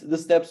repeat the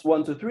steps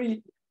 1 to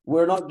 3,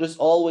 we're not just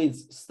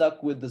always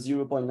stuck with the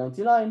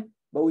 0.99,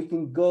 but we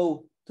can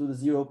go to the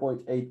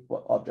 0.8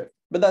 object.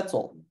 But that's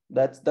all.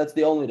 That's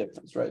the only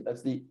difference, right?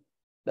 That's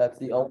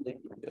the only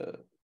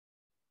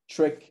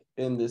trick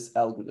in this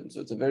algorithm.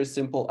 So it's a very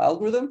simple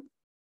algorithm.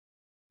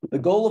 The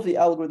goal of the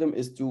algorithm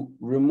is to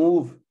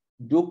remove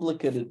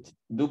duplicate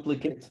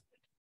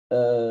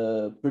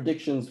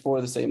predictions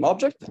for the same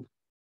object.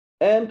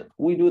 And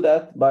we do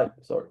that by,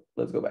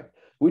 let's go back.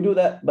 We do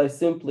that by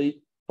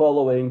simply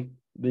following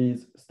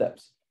these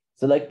steps.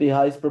 Select the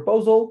highest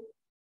proposal,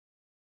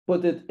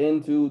 put it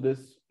into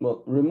this,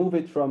 well, remove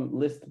it from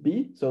list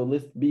B. So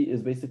list B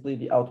is basically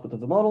the output of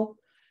the model,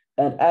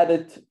 and add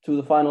it to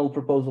the final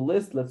proposal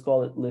list. Let's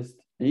call it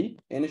list B.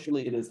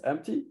 Initially it is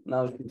empty.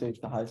 Now it contains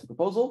the highest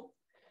proposal.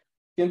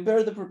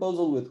 Compare the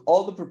proposal with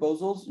all the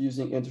proposals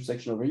using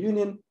intersection over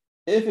union.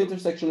 If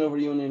intersection over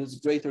union is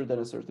greater than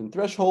a certain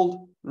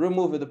threshold,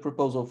 remove the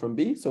proposal from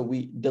B. So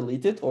we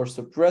delete it or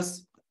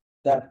suppress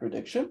that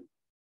prediction.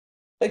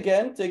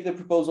 Again, take the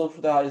proposal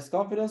for the highest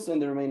confidence in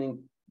the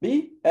remaining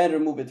B and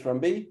remove it from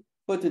B,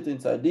 put it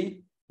inside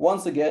D.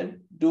 Once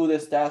again, do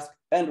this task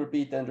and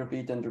repeat and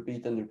repeat and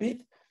repeat and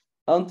repeat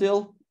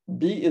until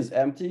B is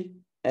empty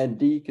and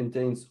D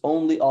contains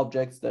only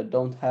objects that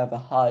don't have a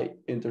high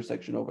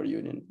intersection over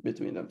union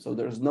between them. So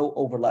there's no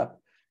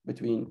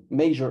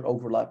major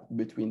overlap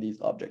between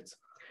these objects.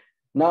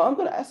 Now I'm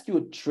going to ask you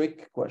a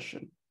trick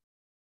question.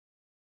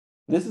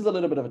 This is a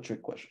little bit of a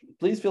trick question.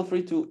 Please feel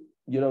free to,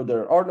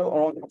 there are no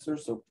wrong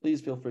answers, so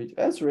please feel free to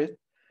answer it.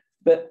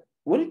 But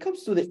when it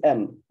comes to the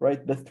N,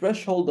 right, the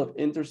threshold of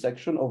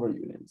intersection over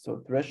union.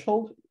 So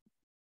threshold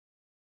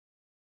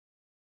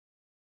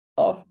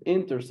of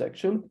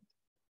intersection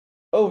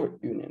over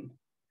union.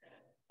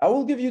 I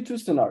will give you 2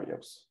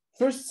 scenarios.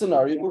 First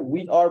scenario,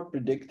 we are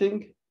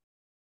predicting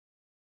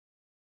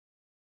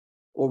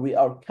or we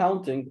are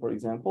counting, for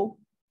example,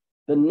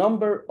 the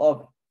number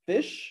of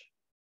fish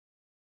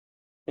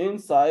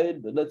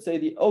inside, let's say,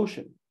 the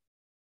ocean.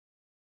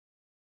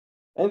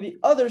 And the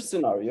other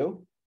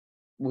scenario,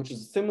 which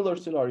is a similar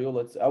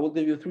scenario, I will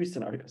give you 3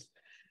 scenarios.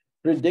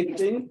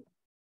 predicting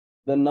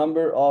the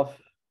number of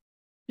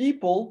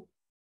people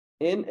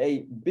in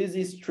a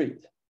busy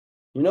street.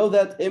 You know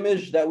that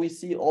image that we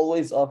see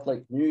always of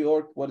like New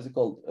York, what is it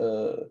called?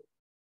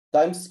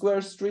 Times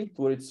Square Street,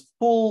 where it's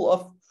full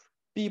of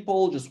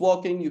people just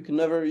walking. You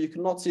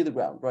cannot see the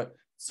ground, right?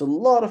 It's a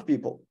lot of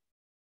people.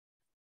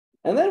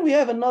 And then we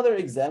have another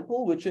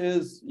example, which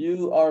is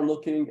you are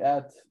looking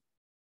at,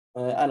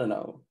 I don't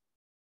know,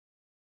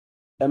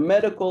 a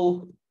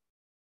medical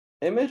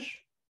image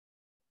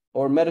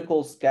or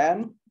medical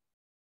scan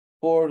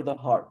for the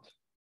heart,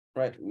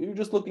 right? You're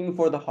just looking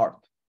for the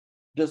heart,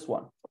 just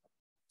one.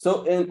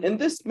 So in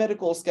this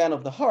medical scan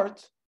of the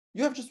heart,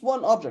 you have just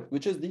one object,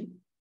 which is the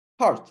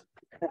heart.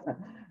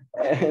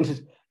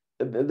 And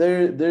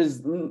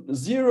there's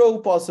zero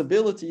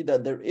possibility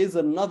that there is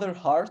another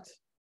heart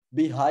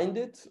behind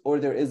it, or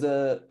there is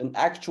an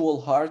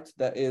actual heart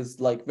that is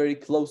like very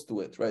close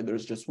to it, right?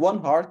 There's just one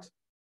heart.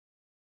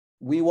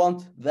 We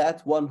want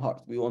that one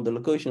heart. We want the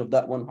location of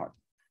that one heart.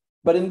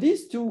 But in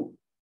these two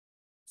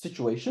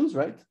situations,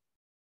 right,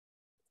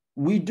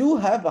 we do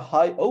have a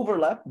high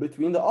overlap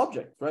between the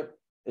objects, right?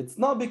 It's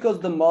not because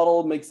the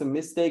model makes a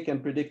mistake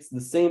and predicts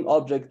the same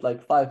object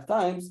like 5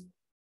 times.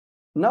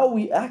 Now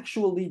we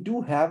actually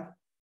do have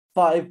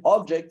 5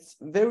 objects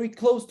very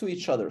close to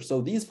each other.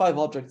 So these 5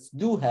 objects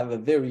do have a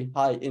very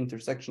high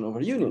intersection over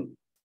union.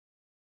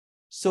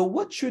 So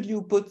what should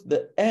you put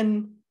the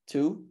N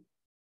to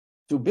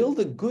build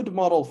a good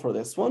model for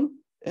this one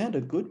and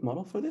a good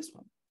model for this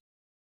one?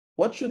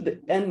 What should the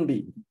N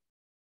be?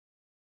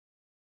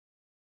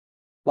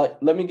 Like,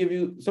 let me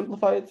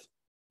simplify it.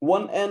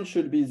 One N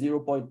should be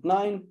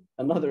 0.9,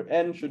 another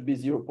N should be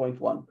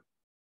 0.1.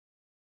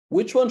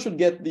 Which one should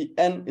get the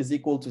N is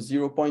equal to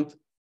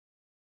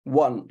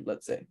 0.1,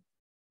 let's say?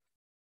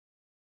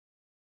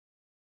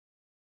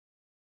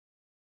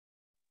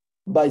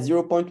 By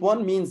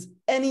 0.1 means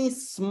any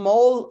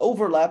small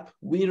overlap,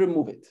 we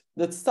remove it.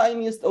 The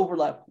tiniest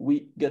overlap,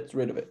 we get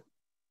rid of it.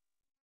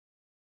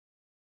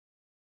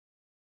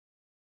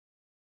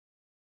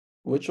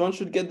 Which one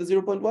should get the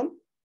 0.1?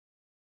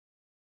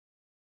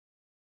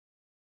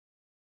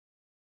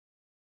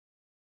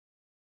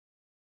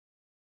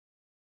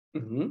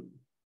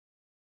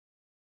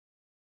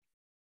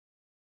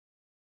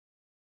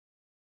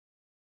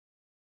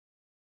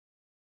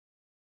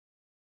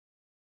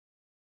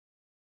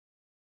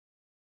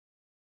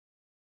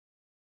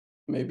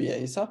 Maybe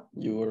Isa,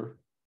 you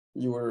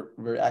were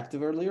very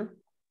active earlier.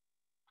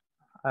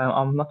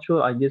 I'm not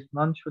sure. I guess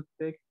none should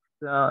take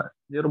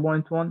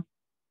 0.1.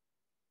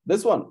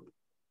 This one.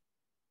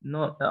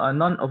 No,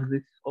 none of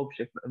this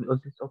object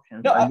of this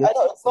option. No, I know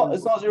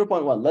it's not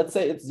 0.1. Let's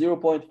say it's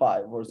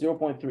 0.5 or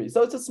 0.3.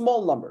 So it's a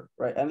small number,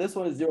 right? And this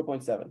one is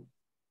 0.7.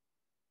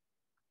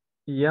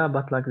 Yeah,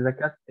 but like in the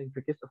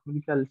case of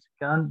medical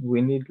scan,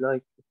 we need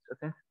like it's a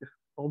sensitive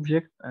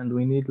object, and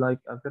we need like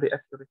a very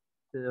accurate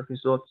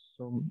result.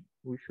 So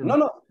we should.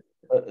 No.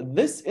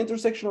 This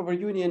intersection over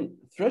union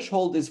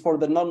threshold is for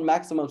the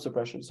non-maximum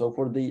suppression. So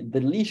for the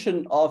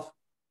deletion of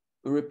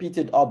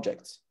repeated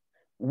objects.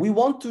 We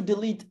want to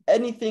delete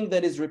anything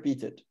that is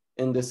repeated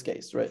in this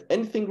case, right?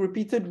 Anything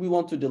repeated, we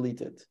want to delete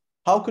it.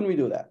 How can we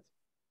do that?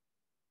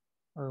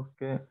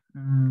 Okay.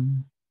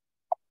 I'm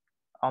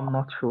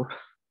not sure.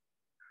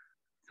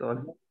 So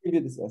I'll give you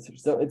this answer.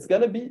 So it's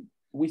going to be,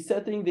 we're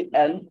setting the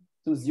N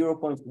to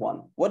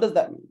 0.1. What does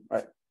that mean,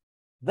 right?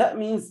 That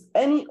means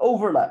any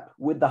overlap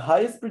with the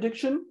highest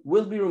prediction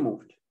will be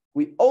removed.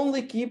 We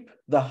only keep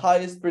the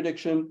highest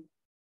prediction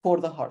for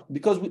the heart,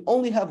 because we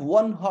only have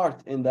one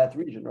heart in that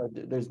region, right?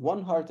 There's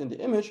one heart in the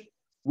image.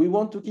 We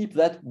want to keep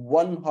that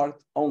one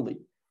heart only.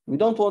 We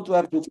don't want to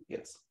have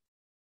duplicates.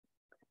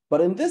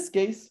 But in this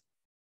case,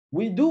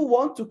 we do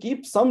want to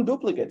keep some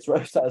duplicates,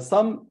 right?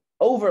 Some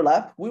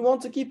overlap, we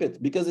want to keep it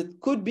because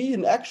it could be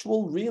an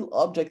actual real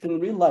object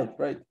in real life,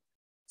 right?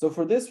 So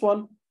for this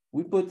one,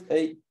 we put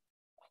a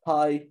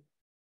high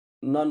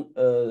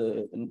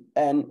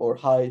N or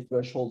high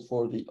threshold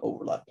for the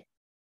overlap.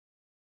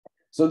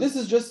 So this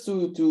is just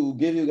to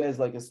give you guys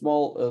like a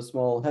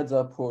small heads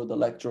up for the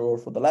lecture or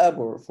for the lab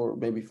or for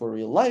maybe for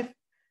real life.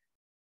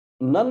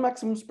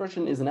 Non-maximum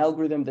suppression is an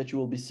algorithm that you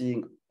will be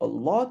seeing a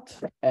lot,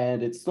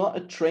 and it's not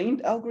a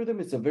trained algorithm.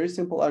 It's a very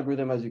simple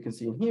algorithm, as you can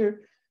see in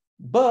here,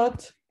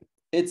 but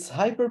its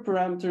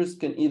hyperparameters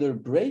can either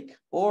break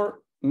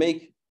or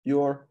make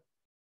your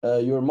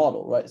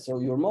model, right? So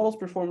your model's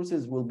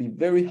performances will be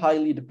very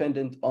highly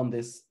dependent on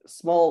this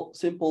small,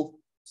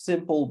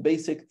 simple,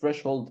 basic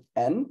threshold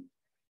N.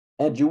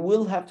 And you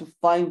will have to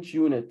fine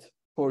tune it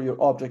for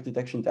your object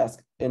detection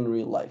task in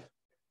real life.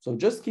 So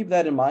just keep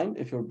that in mind.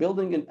 If you're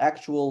building an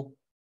actual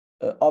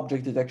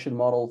object detection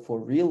model for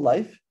real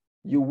life,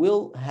 you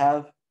will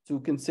have to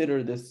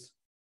consider this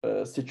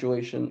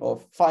situation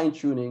of fine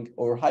tuning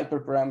or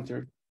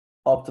hyperparameter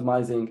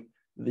optimizing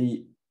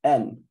the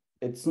N.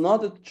 It's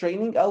not a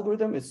training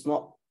algorithm. It's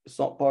not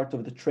part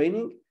of the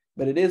training,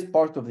 but it is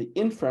part of the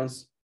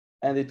inference,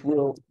 and it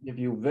will give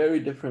you very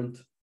different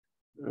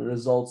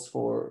results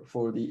for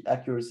the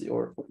accuracy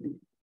or for the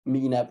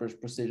mean average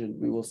precision.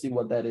 We will see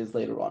what that is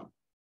later on.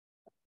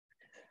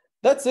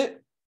 That's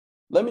it.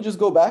 Let me just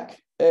go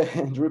back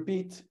and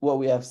repeat what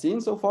we have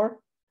seen so far.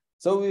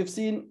 So we've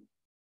seen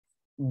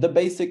the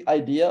basic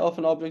idea of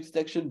an object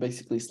detection,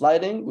 basically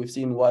sliding. We've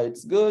seen why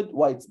it's good,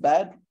 why it's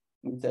bad.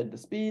 We said the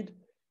speed.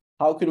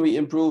 How can we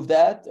improve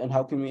that? And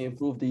how can we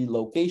improve the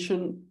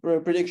location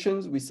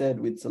predictions? We said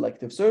with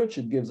selective search,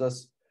 it gives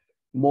us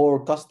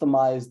more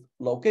customized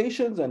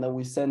locations, and then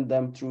we send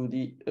them through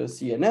the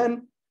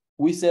CNN.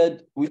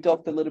 We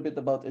talked a little bit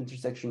about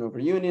intersection over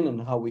union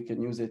and how we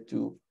can use it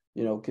to,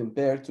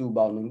 compare two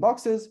bounding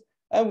boxes.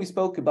 And we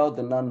spoke about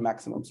the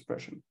non-maximum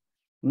suppression.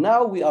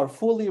 Now we are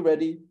fully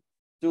ready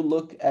to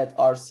look at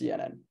our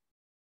CNN.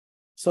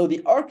 So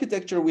the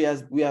architecture we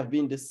have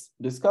been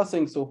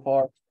discussing so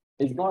far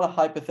is not a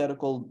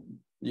hypothetical,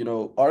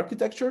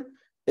 architecture.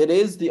 It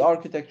is the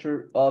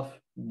architecture of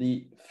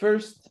the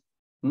first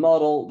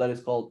model that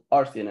is called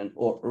RCNN,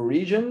 or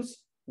regions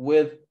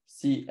with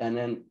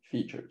CNN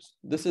features.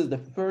 This is the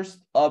first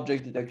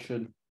object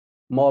detection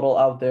model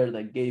out there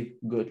that gave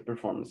good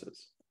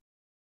performances.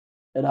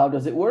 And how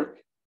does it work?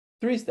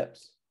 3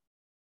 steps.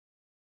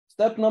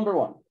 Step number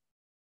 1.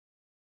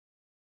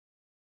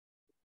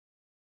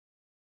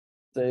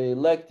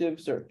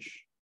 Selective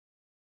search.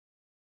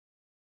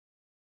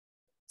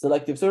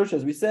 Selective search,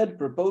 as we said,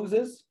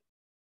 proposes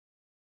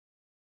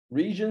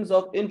regions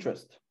of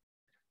interest.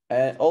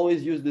 And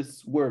always use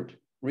this word,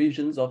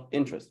 regions of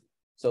interest.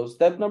 So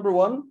step number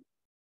 1,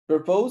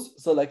 propose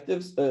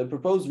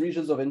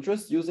regions of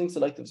interest using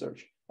selective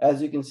search.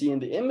 As you can see in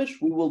the image,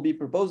 we will be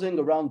proposing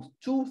around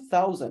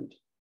 2,000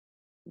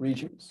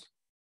 regions,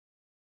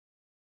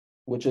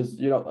 which is,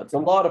 it's a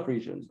lot of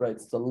regions, right?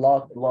 It's a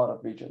lot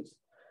of regions.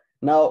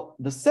 Now,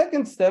 the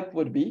second step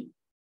would be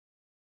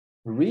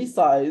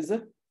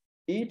resize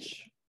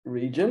each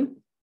region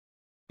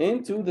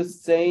into the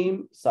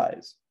same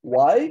size.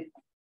 Why?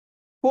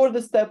 For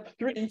the step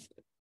 3,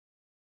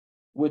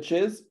 which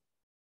is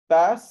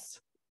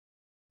pass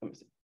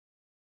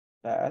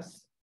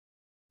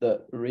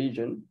the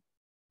region,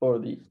 or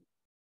the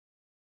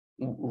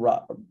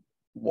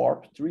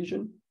warped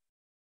region,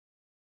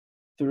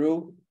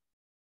 through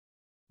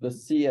the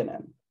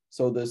CNN.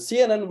 So the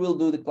CNN will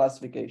do the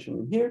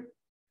classification here.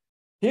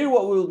 Here,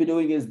 what we will be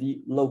doing is the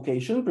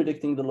location,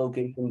 predicting the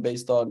location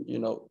based on,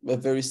 a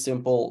very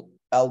simple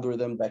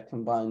algorithm that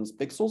combines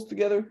pixels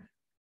together.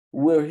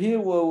 Where here,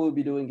 what we'll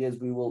be doing is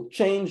we will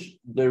change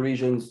the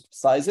region's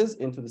sizes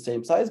into the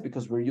same size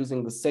because we're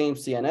using the same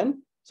CNN.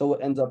 So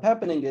what ends up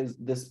happening is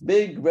this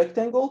big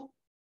rectangle,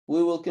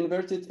 we will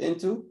convert it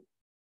into,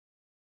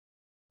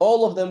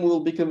 all of them will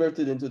be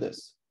converted into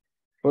this.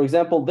 For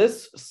example,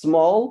 this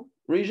small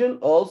region,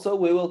 also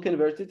we will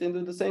convert it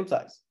into the same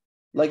size,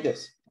 like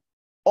this.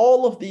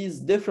 All of these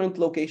different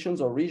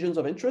locations or regions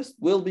of interest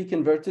will be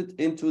converted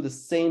into the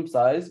same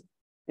size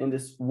in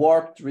this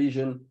warped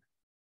region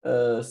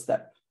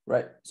step.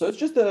 Right. So it's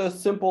just a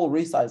simple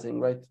resizing,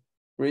 right?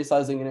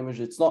 Resizing an image.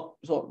 It's not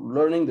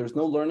learning. There's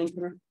no learning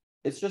here.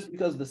 It's just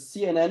because the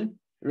CNN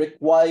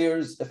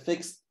requires a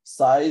fixed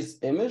size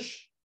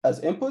image as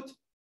input.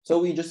 So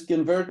we just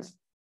convert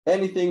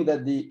anything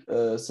that the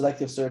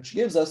selective search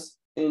gives us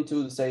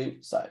into the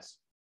same size.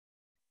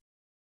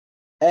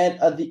 And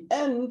at the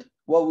end,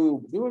 what we will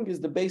be doing is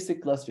the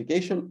basic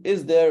classification.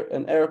 Is there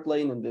an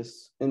airplane in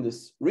this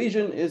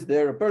region? Is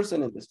there a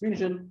person in this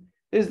region?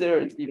 Is there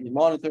a TV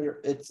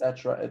monitor,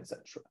 etc.,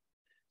 etc.?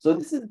 So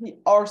this is the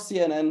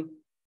RCNN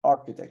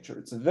architecture.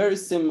 It's a very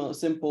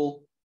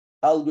simple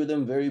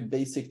algorithm, very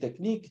basic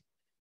technique.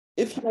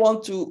 If you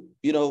want to,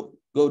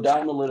 go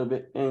down a little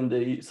bit in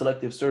the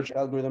selective search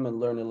algorithm and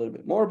learn a little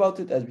bit more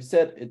about it, as we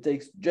said, it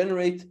takes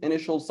generate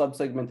initial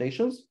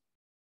subsegmentations.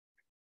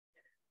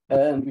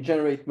 And we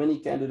generate many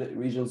candidate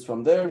regions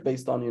from there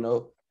based on,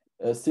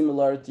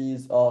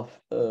 similarities of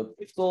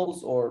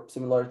pixels, or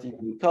similarities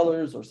in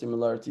colors, or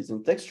similarities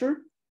in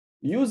texture.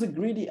 Use a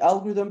greedy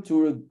algorithm to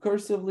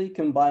recursively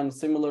combine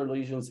similar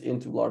regions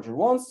into larger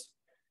ones,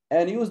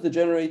 and use the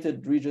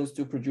generated regions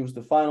to produce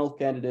the final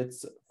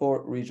candidates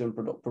for region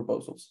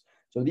proposals.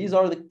 So these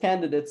are the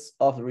candidates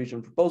of the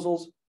region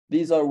proposals.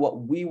 These are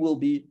what we will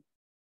be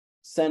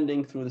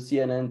sending through the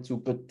CNN to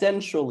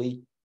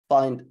potentially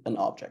find an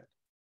object.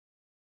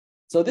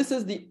 So this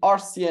is the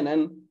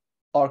RCNN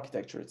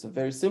architecture. It's a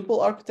very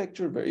simple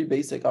architecture, very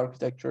basic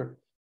architecture,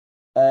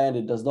 and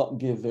it does not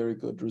give very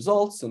good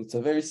results, and it's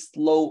a very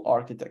slow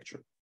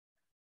architecture.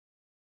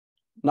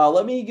 Now,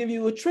 let me give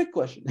you a trick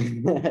question.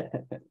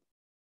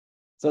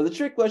 So the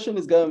trick question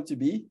is going to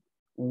be,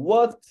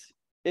 what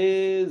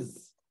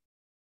is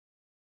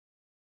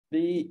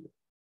the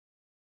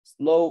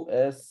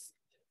slowest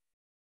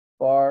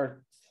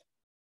part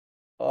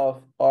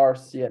of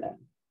RCNN?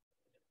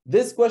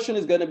 This question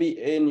is going to be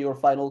in your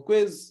final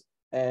quiz,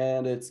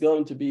 and it's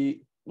going to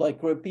be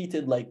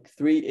repeated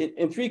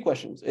in 3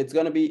 questions. It's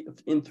going to be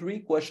in 3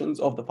 questions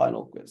of the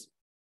final quiz.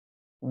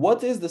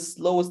 What is the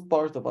slowest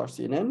part of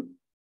RCNN?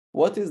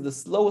 What is the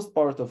slowest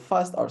part of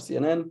fast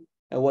RCNN?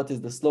 And what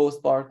is the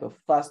slowest part of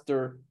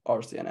faster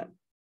RCNN?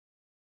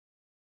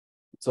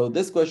 So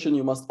this question,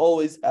 you must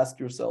always ask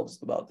yourselves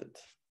about it.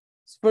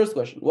 First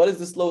question, what is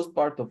the slowest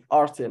part of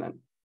RCNN?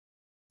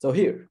 So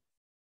here,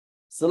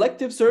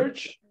 selective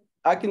search,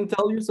 I can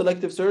tell you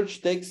selective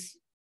search takes,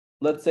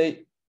 let's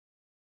say,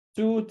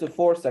 2 to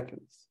 4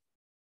 seconds.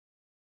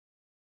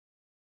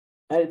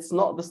 And it's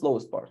not the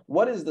slowest part.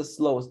 What is the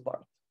slowest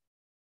part?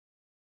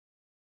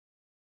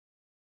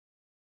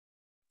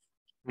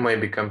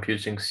 Maybe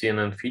computing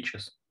CNN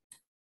features.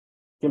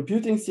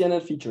 Computing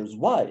CNN features.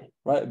 Why?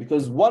 Right?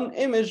 Because one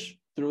image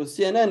through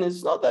CNN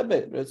is not that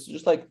big. It's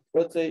just like,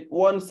 let's say,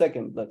 1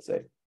 second, let's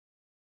say.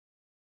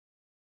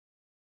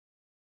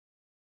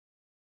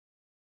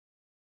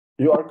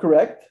 You are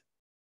correct.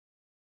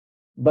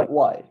 But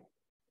why?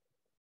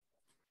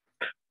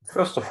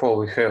 First of all,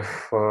 we have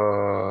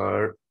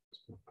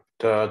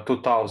the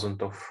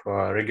 2,000 of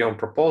region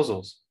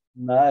proposals.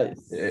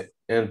 Nice.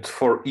 And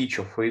for each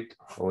of it,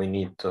 we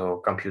need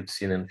to compute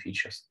CNN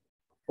features.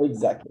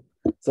 Exactly.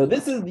 So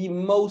this is the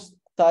most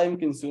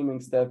time-consuming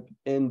step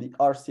in the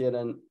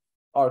RCNN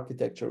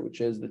architecture,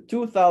 which is the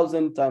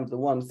 2,000 times the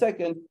 1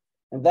 second.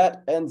 And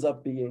that ends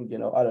up being,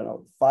 I don't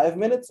know, 5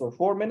 minutes or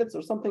 4 minutes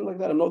or something like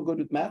that. I'm not good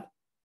with math,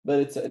 but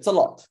it's a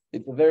lot.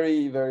 It's a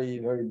very, very,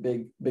 very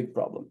big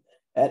problem.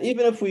 And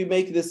even if we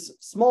make this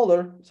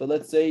smaller, so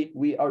let's say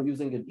we are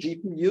using a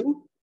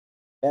GPU,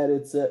 and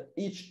it's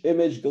each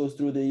image goes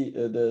through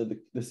the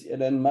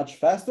CNN much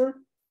faster,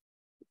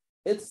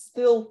 it's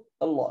still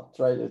a lot,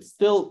 right? It's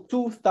still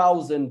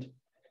 2,000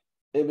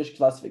 image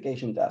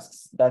classification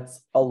tasks.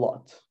 That's a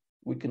lot.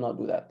 We cannot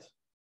do that.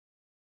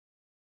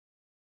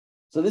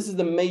 So this is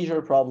the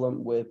major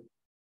problem with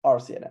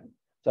RCNN.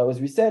 So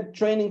as we said,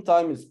 training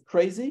time is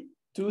crazy.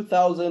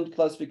 2,000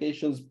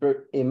 classifications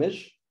per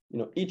image.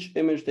 Each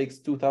image takes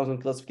 2,000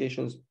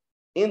 classifications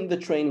in the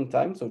training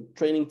time. So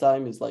training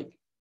time is like,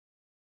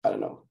 I don't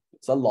know,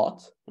 it's a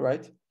lot,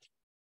 right?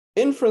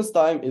 Inference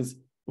time is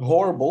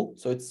horrible.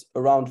 So it's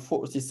around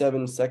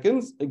 47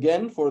 seconds,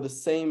 again, for the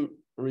same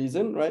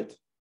reason, right?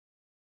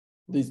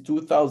 These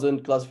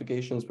 2,000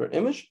 classifications per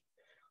image.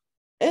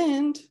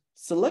 And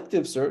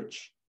selective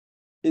search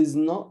is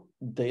not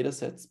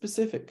dataset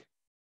specific.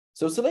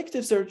 So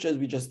selective search, as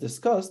we just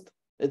discussed,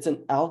 it's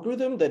an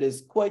algorithm that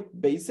is quite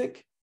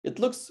basic. It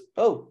looks,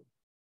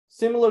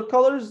 similar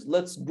colors,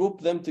 let's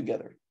group them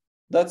together.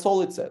 That's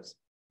all it says.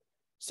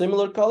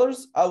 Similar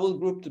colors, I will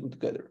group them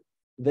together.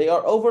 They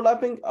are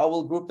overlapping, I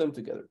will group them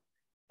together.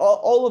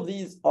 All of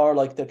these are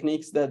like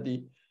techniques that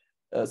the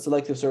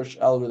selective search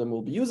algorithm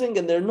will be using,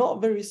 and they're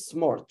not very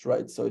smart,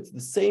 right? So it's the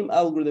same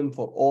algorithm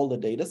for all the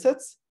data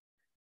sets.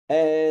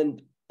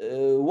 And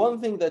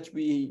one thing that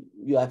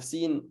you have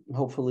seen,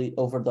 hopefully,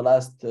 over the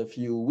last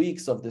few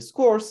weeks of this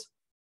course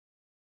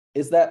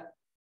is that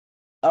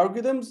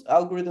algorithms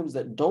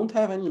that don't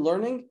have any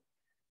learning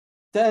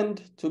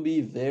tend to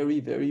be very,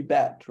 very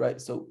bad, right?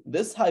 So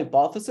this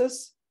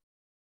hypothesis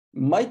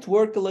might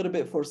work a little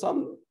bit for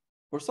some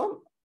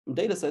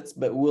data sets,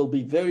 but will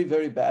be very,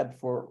 very bad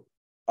for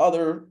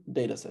other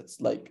data sets,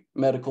 like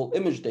medical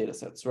image data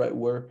sets, right?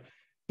 Where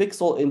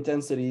pixel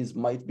intensities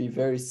might be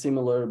very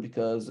similar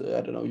because,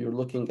 I don't know, you're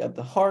looking at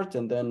the heart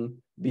and then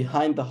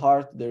behind the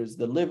heart, there's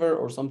the liver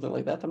or something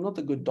like that. I'm not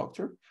a good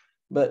doctor,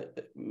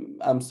 but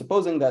I'm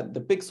supposing that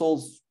the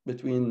pixels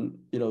between,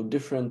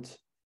 different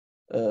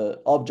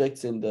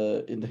objects in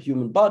the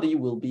human body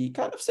will be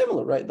kind of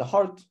similar, right? The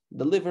heart,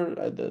 the liver,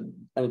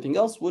 anything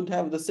else would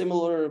have the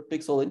similar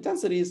pixel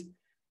intensities.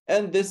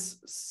 And this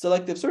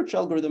selective search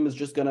algorithm is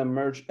just going to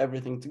merge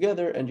everything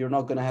together, and you're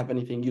not going to have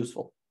anything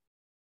useful.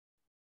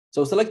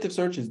 So selective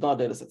search is not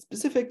dataset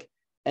specific,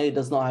 and it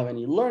does not have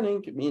any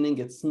learning, meaning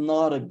it's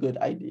not a good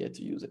idea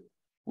to use it.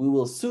 We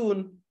will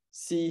soon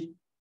see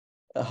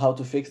how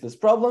to fix this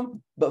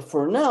problem. But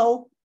for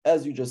now,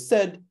 as you just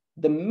said,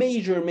 the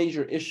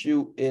major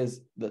issue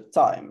is the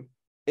time.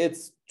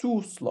 It's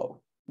too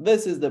slow.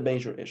 This is the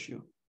major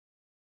issue.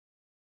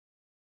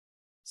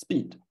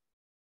 Speed.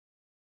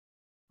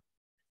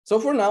 So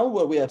for now,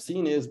 what we have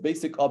seen is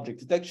basic object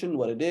detection,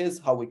 what it is,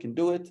 how we can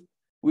do it.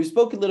 We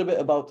spoke a little bit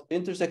about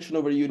intersection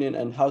over union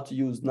and how to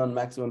use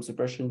non-maximum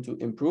suppression to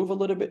improve a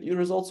little bit your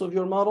results of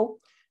your model.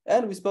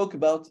 And we spoke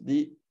about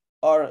the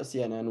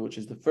RCNN, which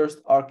is the first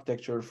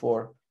architecture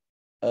for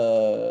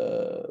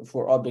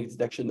object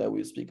detection that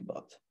we'll speak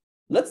about.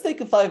 Let's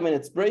take a 5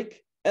 minutes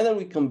break, and then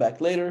we come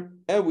back later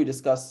and we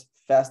discuss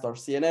fast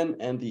RCNN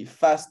and the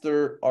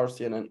faster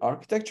RCNN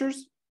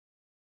architectures.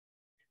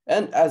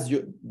 And as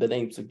the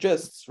name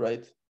suggests,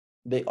 right,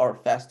 they are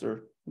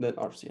faster than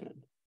RCNN.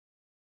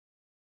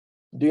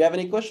 Do you have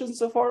any questions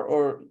so far,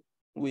 or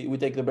we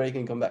take the break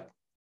and come back?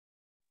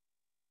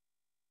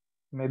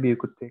 Maybe you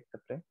could take the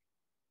break.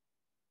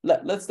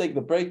 Let's take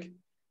the break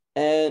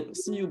and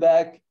see you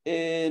back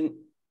in,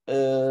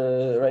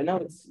 right now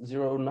it's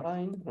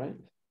 09, right?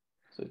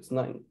 So it's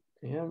 9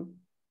 a.m.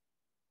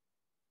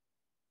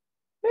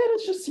 Yeah,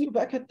 let's just see you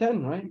back at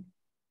 10, right?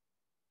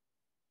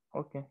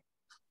 Okay.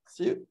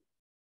 See you.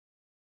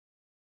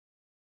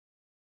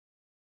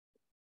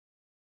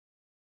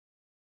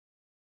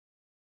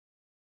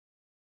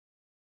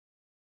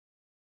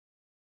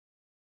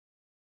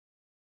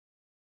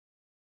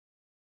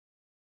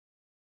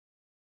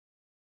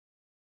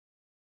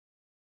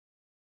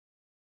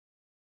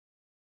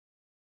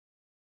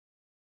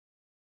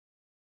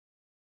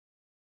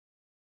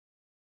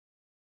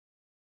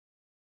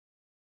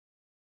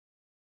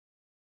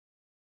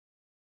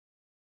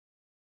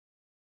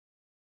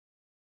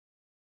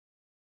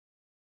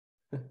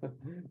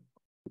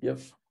 Yep.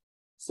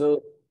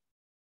 So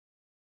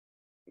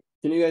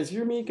can you guys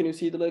hear me? Can you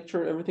see the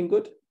lecture? Everything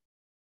good?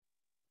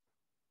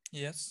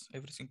 Yes,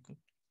 everything good.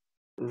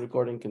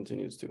 Recording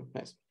continues too.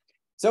 Nice.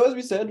 So as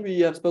we said, we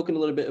have spoken a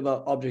little bit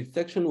about object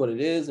detection, what it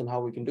is and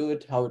how we can do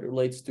it, how it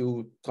relates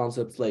to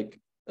concepts like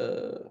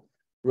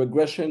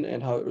regression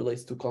and how it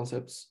relates to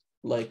concepts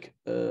like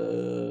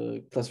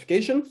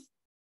classification.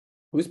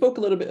 We spoke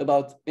a little bit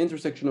about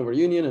intersection over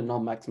union and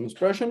non-maximum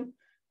expression.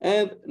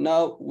 And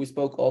now we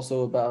spoke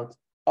also about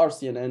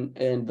RCNN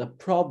and the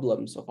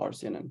problems of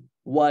RCNN,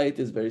 why it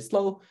is very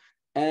slow.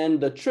 And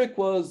the trick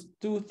was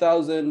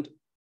 2000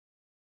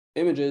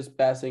 images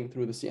passing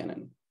through the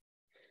CNN.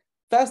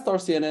 Fast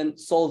RCNN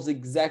solves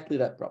exactly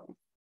that problem.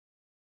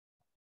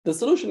 The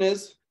solution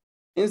is,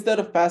 instead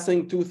of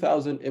passing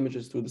 2000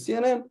 images through the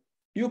CNN,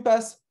 you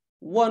pass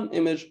one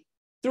image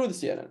through the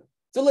CNN.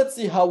 So let's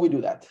see how we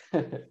do that.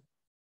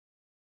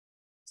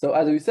 So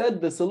as we said,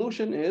 the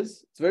solution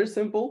is, it's very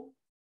simple.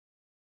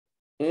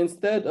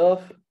 Instead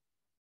of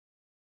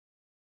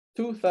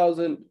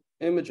 2000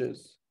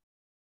 images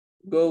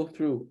go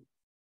through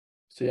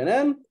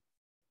CNN,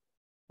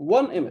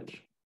 one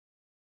image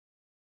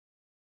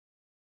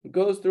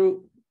goes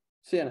through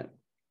CNN.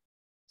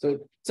 So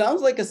it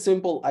sounds like a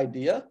simple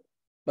idea,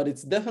 but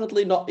it's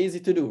definitely not easy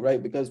to do,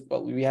 right? Because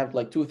well, we have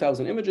like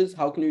 2000 images.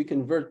 How can we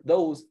convert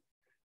those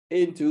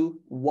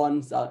into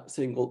one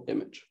single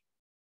image?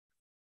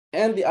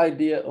 And the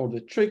idea or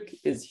the trick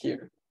is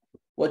here.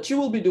 What you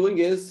will be doing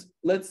is,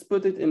 let's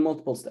put it in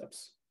multiple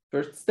steps.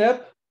 First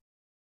step,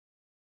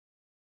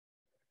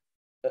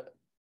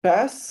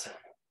 pass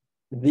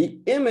the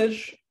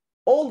image,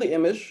 all the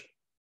image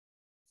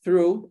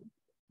through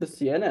the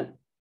CNN.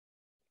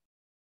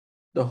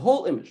 The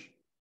whole image,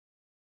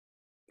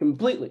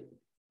 completely,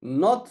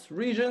 not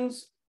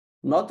regions,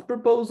 not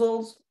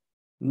proposals,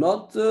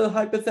 not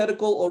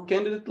hypothetical or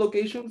candidate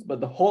locations,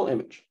 but the whole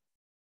image.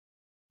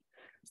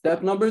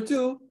 Step number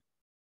 2,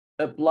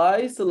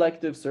 apply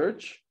selective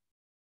search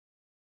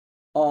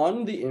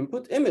on the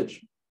input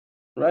image,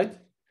 right?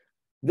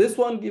 This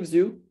one gives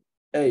you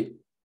a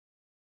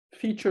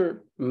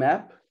feature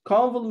map,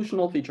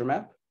 convolutional feature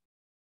map,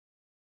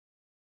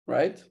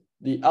 right?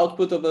 The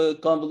output of a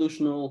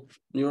convolutional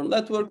neural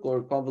network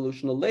or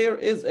convolutional layer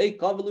is a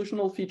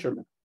convolutional feature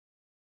map.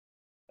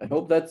 I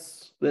hope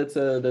that's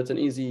an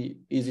easy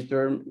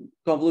term.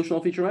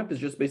 Convolutional feature map is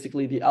just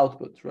basically the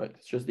output, right?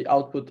 It's just the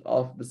output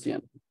of the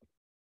CNN.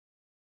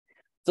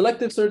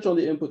 Selective search on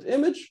the input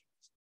image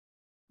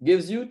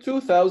gives you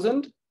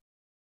 2000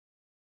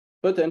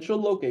 potential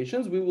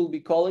locations. We will be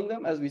calling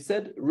them, as we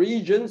said,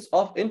 regions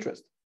of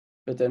interest,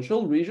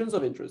 potential regions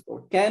of interest,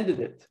 or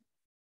candidate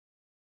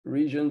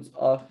regions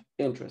of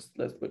interest.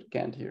 Let's put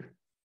cand here.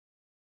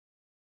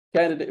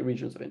 Candidate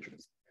regions of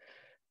interest.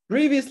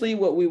 Previously,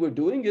 what we were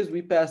doing is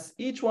we pass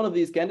each one of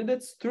these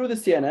candidates through the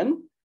CNN,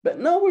 but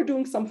now we're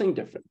doing something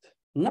different.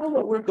 Now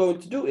what we're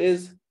going to do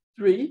is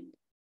 3,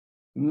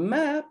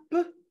 map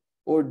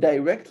or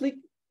directly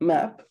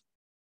map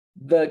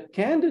the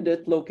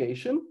candidate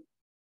location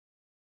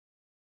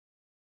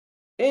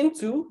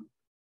into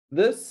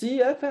the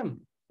CFM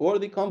or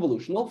the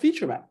convolutional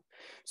feature map.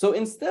 So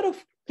instead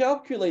of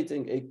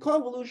calculating a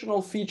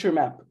convolutional feature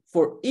map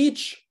for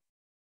each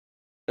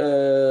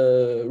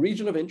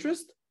region of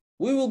interest,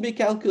 we will be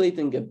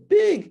calculating a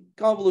big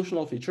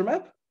convolutional feature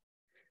map,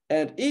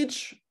 and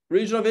each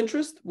region of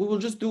interest, we will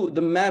just do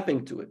the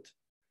mapping to it.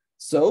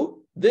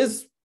 So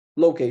this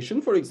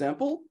location, for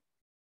example,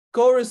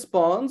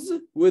 corresponds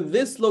with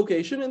this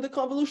location in the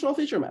convolutional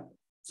feature map.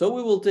 So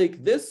we will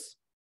take this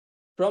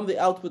from the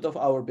output of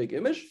our big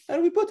image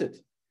and we put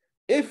it.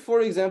 If, for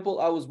example,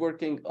 I was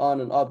working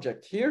on an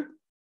object here,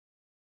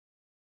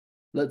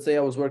 let's say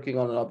I was working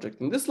on an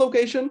object in this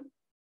location.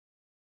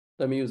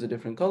 Let me use a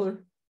different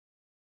color.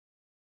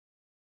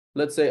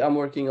 Let's say I'm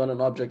working on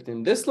an object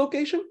in this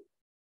location.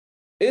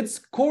 Its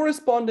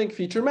corresponding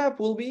feature map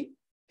will be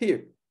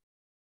here.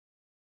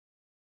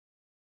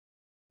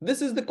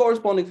 This is the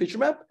corresponding feature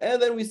map,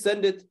 and then we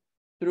send it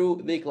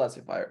through the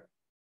classifier.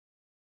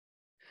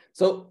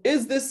 So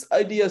is this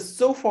idea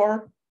so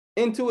far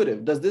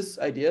intuitive? Does this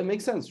idea make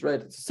sense, right?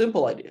 It's a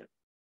simple idea.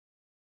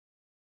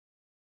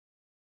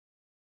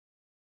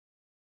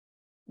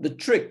 The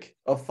trick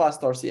of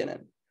fast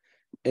RCNN.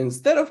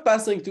 Instead of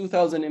passing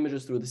 2000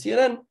 images through the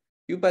CNN,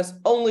 you pass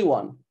only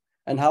one.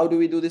 And how do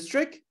we do this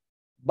trick?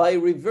 By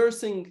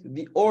reversing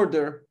the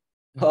order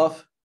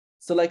of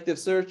selective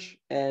search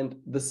and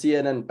the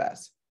CNN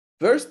pass.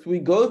 First, we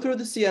go through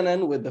the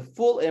CNN with the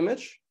full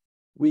image.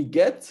 We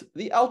get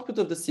the output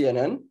of the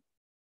CNN.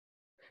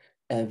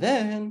 And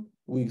then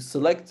we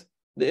select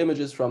the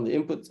images from the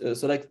input,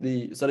 so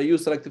I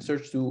use selective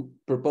search to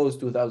propose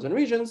 2000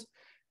 regions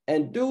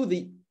and do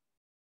the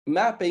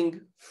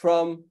mapping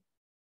from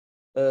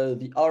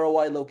the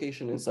ROI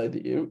location inside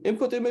the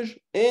input image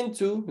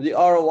into the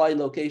ROI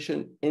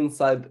location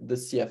inside the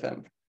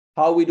CFM.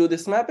 How we do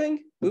this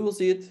mapping, we will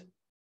see it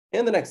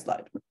in the next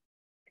slide.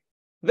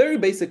 Very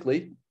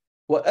basically,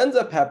 what ends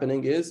up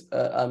happening is,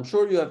 I'm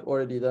sure you have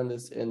already done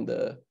this in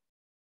the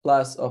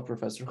class of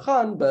Professor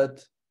Khan,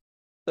 but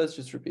let's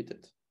just repeat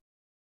it.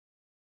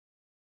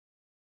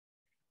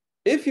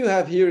 If you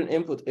have here an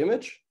input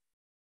image,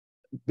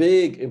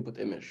 big input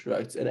image,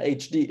 right? It's an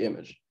HD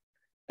image,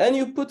 and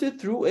you put it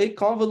through a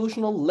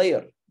convolutional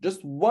layer,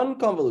 just one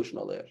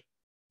convolutional layer.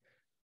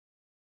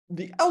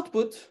 The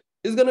output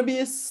is going to be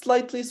a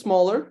slightly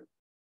smaller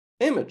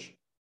image.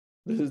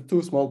 This is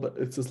too small, but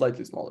it's a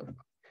slightly smaller.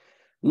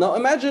 Now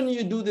imagine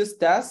you do this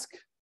task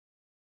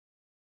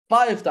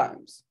 5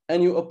 times,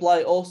 and you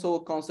apply also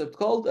a concept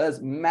called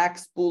as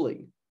max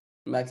pooling.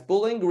 Max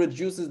pooling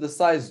reduces the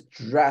size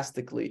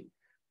drastically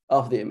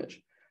of the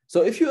image.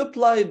 So if you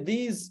apply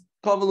these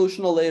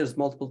convolutional layers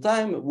multiple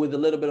times with a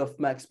little bit of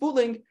max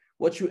pooling,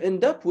 what you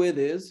end up with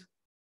is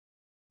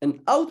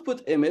an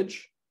output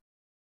image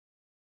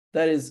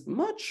that is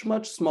much,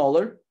 much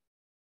smaller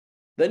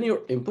than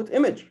your input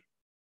image.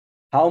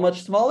 How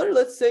much smaller?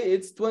 Let's say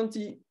it's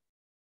 32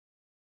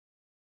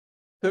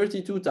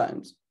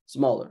 times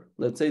smaller.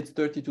 Let's say it's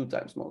 32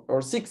 times smaller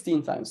or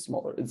 16 times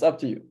smaller. It's up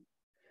to you.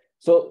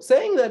 So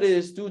saying that it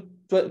is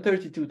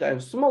 32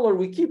 times smaller,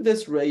 we keep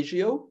this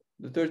ratio,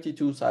 the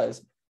 32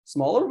 size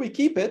smaller, we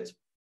keep it.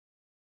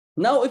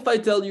 Now, if I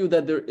tell you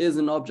that there is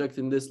an object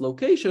in this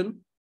location,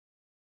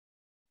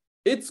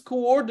 its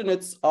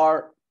coordinates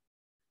are,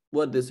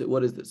 what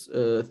is this?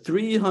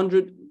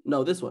 300,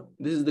 no, this one.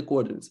 This is the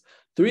coordinates.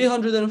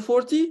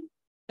 340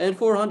 and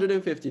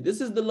 450.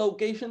 This is the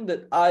location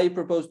that I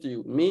propose to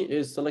you. Me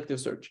is selective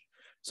search.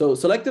 So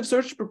selective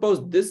search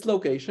proposed this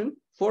location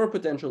for a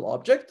potential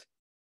object.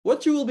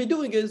 What you will be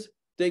doing is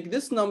take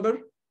this number,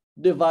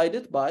 divide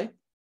it by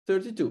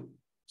 32.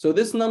 So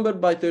this number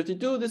by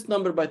 32, this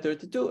number by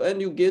 32,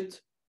 and you get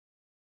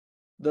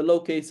the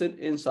location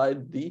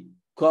inside the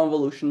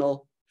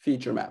convolutional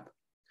feature map.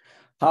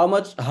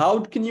 How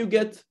can you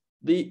get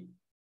the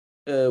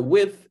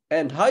width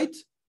and height?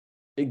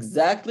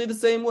 Exactly the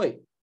same way.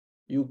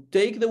 You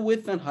take the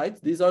width and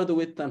height, these are the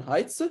width and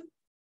heights,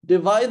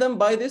 divide them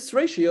by this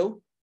ratio,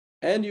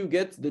 and you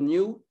get the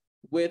new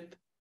width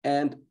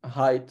and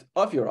height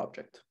of your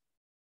object.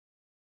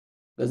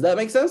 Does that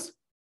make sense?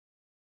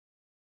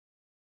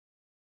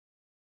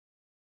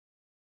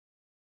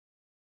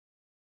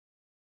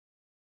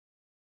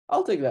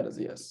 I'll take that as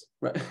a yes,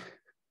 right?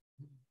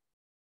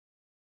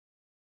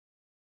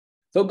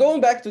 So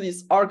going back to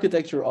this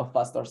architecture of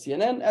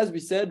FastRCNN, as we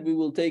said, we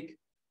will take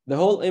the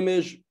whole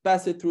image,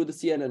 pass it through the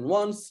CNN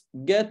once,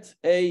 get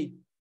a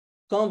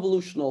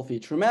convolutional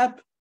feature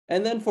map,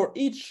 and then for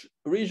each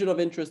region of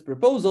interest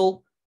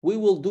proposal, we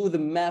will do the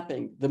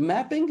mapping. The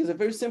mapping is a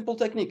very simple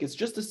technique. It's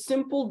just a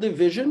simple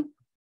division.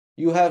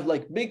 You have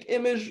like big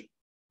image,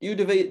 you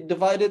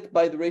divide it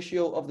by the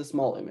ratio of the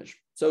small image.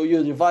 So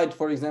you divide,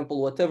 for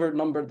example, whatever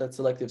number that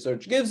selective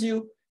search gives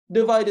you,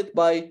 divide it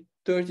by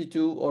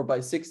 32 or by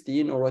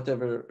 16 or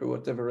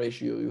whatever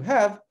ratio you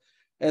have,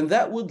 and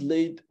that would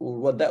lead, or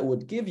what that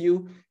would give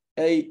you,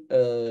 a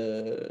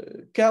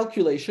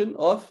calculation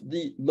of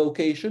the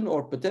location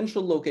or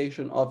potential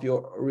location of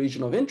your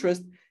region of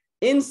interest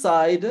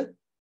inside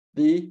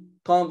the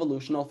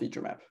convolutional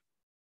feature map.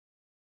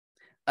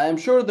 I am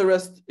sure the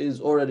rest is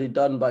already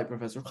done by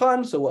Professor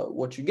Khan. So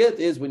what you get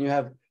is when you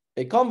have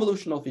a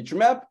convolutional feature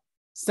map,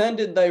 send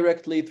it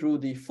directly through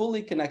the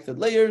fully connected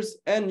layers,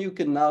 and you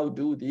can now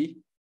do the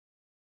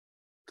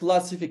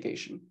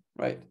classification,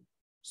 right?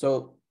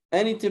 So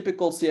any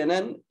typical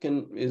CNN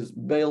is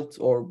built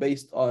or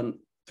based on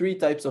 3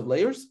 types of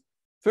layers.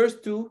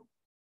 First 2,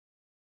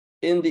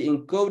 in the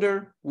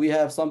encoder, we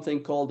have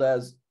something called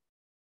as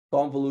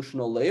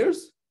convolutional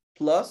layers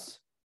plus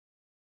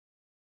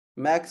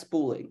max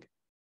pooling.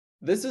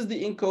 This is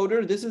the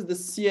encoder. This is the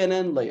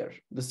CNN layer,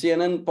 the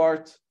CNN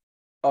part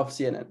of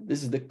CNN.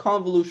 This is the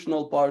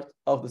convolutional part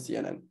of the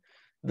CNN.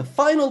 The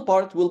final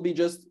part will be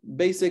just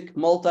basic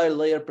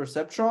multi-layer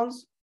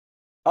perceptrons.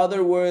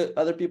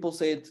 Other people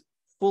say it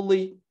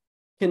fully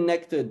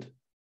connected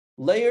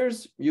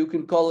layers. You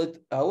can call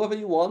it however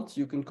you want.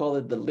 You can call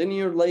it the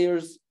linear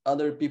layers.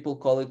 Other people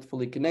call it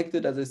fully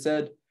connected. As I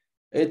said,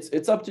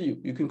 it's up to you.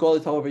 You can call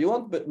it however you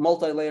want, but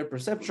multi-layer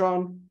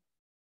perceptron,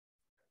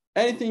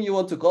 anything you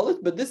want to call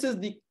it. But this is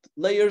the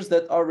layers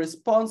that are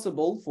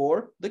responsible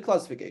for the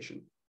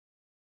classification.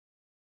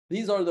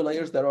 These are the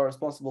layers that are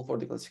responsible for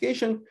the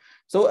classification.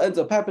 So what ends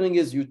up happening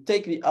is you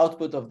take the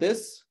output of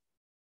this,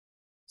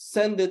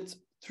 send it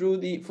through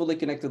the fully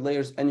connected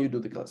layers, and you do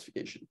the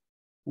classification.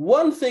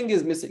 One thing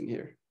is missing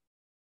here.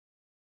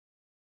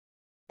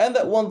 And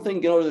that one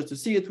thing, in order to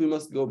see it, we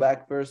must go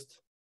back first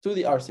to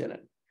the RCNN.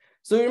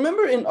 So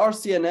remember in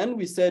RCNN,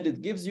 we said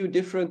it gives you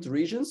different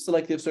regions.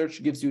 Selective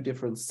search gives you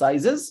different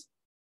sizes.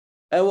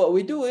 And what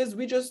we do is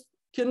we just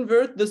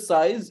convert the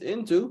size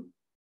into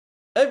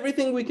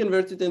everything. We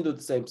convert it into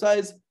the same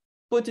size,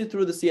 put it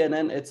through the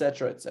CNN,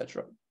 etc.,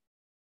 etc.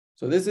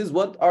 So this is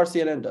what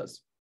RCNN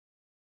does.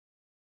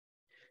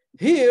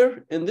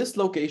 Here in this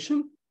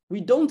location, we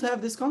don't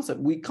have this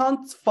concept. We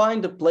can't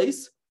find a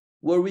place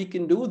where we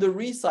can do the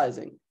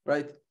resizing,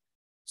 right?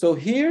 So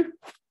here,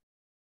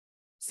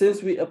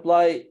 since we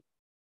apply,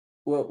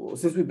 well,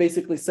 since we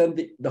basically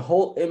send the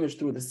whole image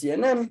through the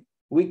CNN,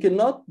 we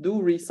cannot do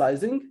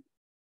resizing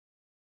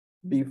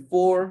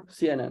before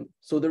CNN.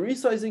 So the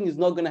resizing is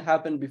not going to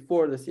happen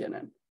before the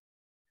CNN.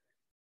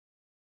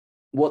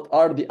 What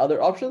are the other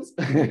options?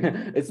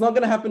 It's not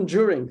going to happen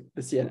during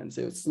the CNN.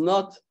 So it's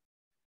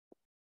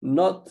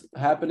not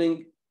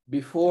happening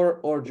before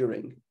or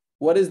during.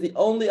 What is the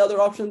only other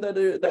option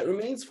that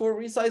remains for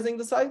resizing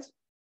the size?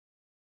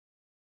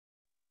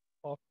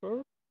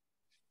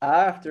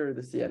 After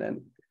the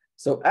CNN.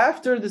 So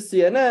after the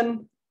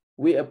CNN,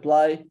 we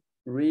apply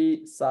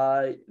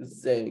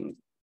resizing.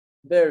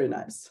 Very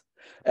nice.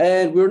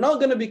 And we're not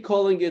going to be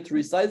calling it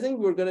resizing.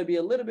 We're going to be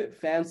a little bit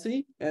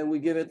fancy, and we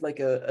give it like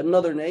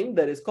another name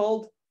that is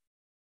called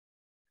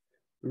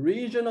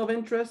region of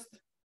interest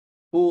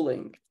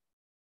pooling.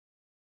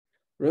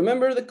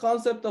 Remember the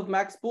concept of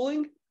max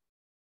pooling?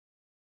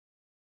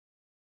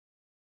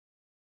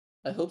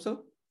 I hope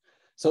so.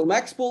 So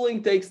max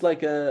pooling takes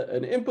like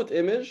an input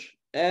image,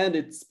 and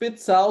it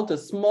spits out a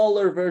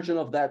smaller version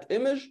of that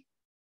image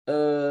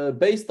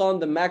based on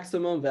the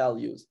maximum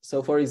values.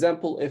 So for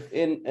example, if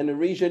in a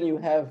region you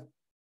have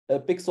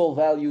pixel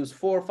values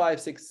 4,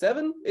 5, 6,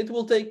 7, it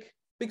will take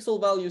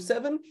pixel value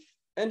 7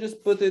 and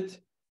just put it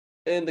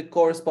in the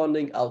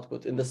corresponding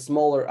output, in the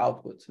smaller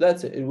output.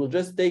 That's it. It will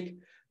just take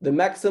the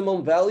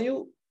maximum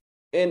value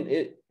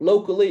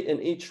locally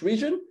in each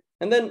region,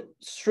 and then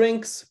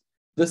shrinks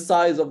the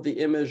size of the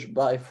image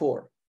by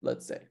 4,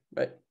 let's say,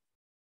 right?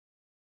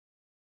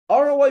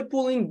 ROI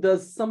pooling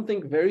does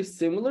something very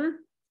similar,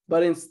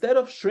 but instead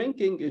of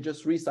shrinking, it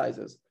just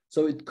resizes.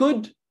 So it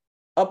could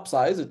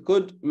upsize, it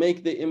could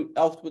make the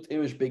output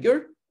image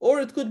bigger, or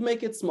it could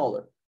make it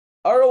smaller.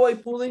 ROI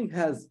pooling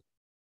has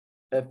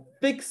a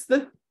fixed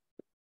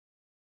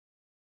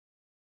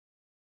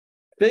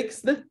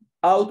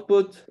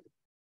output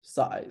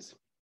size.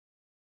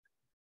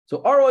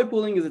 So ROI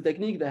pooling is a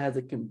technique that has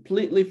a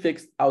completely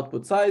fixed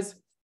output size,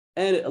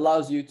 and it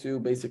allows you to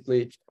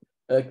basically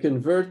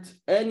convert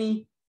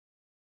any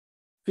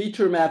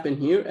feature map in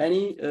here,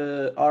 any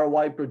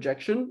ROI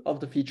projection of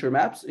the feature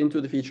maps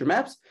into the feature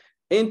maps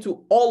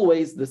into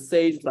always the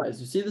same size.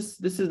 You see this?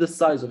 This is the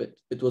size of it.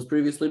 It was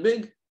previously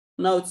big,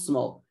 now it's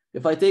small.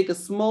 If I take a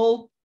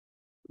small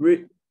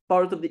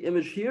part of the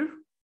image here,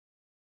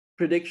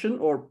 prediction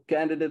or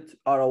candidate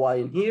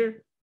ROI in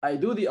here, I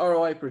do the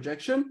ROI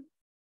projection.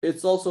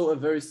 It's also a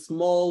very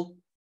small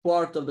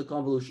part of the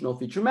convolutional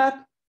feature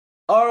map.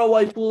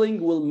 ROI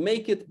pooling will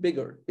make it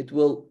bigger. It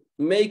will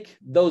make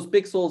those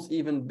pixels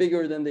even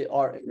bigger than they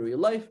are in real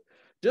life,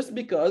 just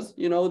because,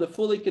 you know, the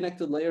fully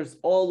connected layers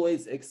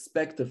always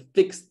expect a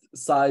fixed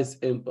size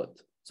input.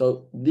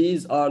 So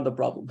these are the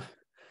problem.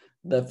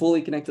 The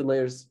fully connected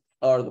layers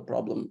are the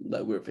problem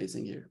that we're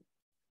facing here.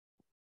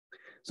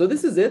 So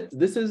this is it.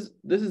 This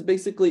is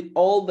basically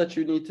all that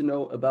you need to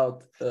know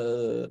about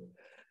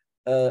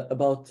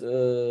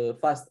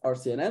fast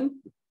RCNN.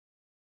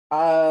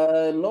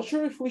 I'm not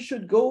sure if we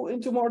should go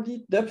into more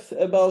depth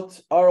about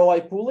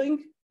ROI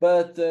pooling,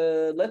 but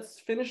let's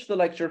finish the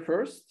lecture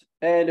first.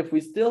 And if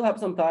we still have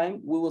some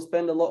time, we will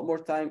spend a lot more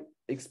time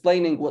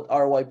explaining what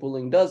ROI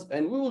pooling does.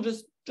 And we will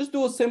just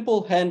do a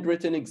simple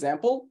handwritten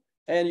example,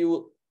 and you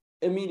will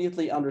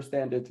immediately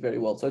understand it very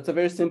well. So it's a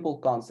very simple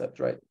concept,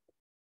 right?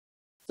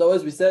 So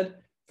as we said,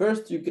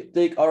 first you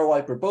take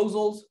ROI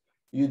proposals,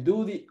 you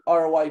do the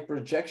ROI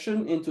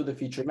projection into the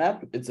feature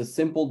map. It's a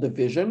simple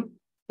division.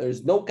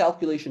 There's no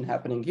calculation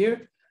happening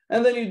here.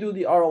 And then you do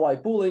the ROI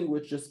pooling,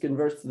 which just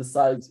converts the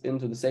sides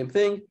into the same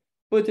thing,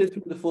 put it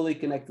through the fully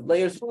connected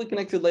layers. Fully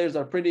connected layers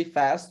are pretty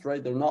fast,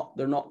 right? They're not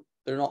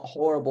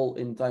horrible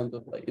in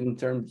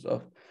terms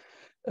of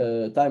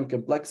time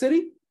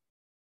complexity.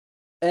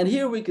 And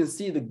here we can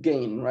see the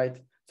gain, right?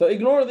 So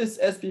ignore this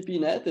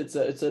SPPNet. It's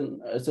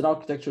an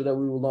architecture that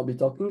we will not be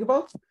talking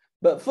about,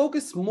 but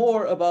focus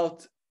more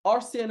about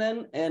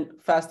RCNN and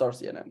fast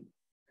RCNN.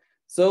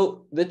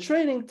 So the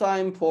training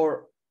time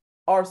for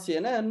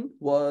RCNN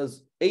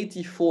was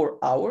 84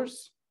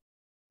 hours,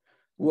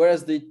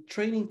 whereas the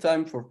training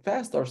time for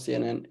fast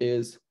RCNN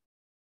is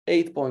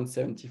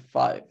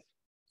 8.75.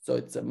 So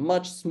it's a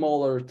much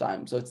smaller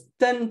time. So it's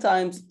 10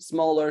 times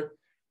smaller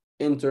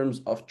in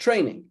terms of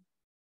training.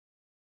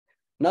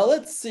 Now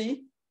let's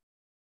see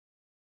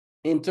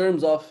in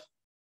terms of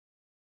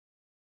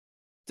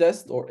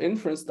test or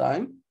inference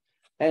time.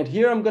 And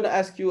here I'm going to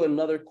ask you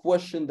another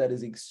question that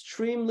is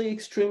extremely,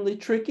 extremely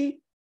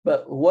tricky,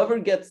 but whoever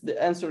gets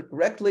the answer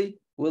correctly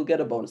will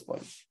get a bonus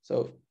point.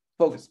 So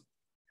focus.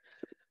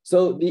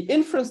 So the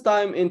inference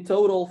time in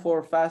total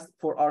for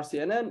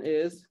RCNN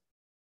is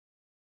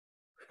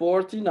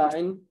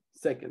 49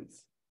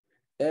 seconds.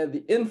 And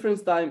the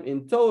inference time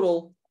in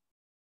total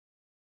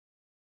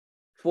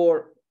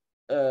for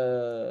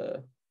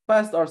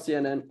fast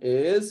RCNN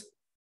is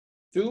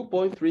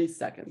 2.3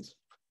 seconds.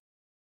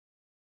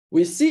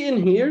 We see in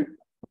here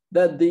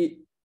that the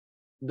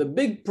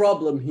big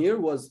problem here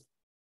was,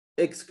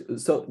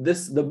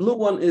 the blue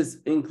one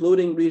is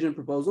including region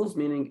proposals,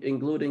 meaning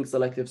including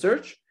selective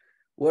search,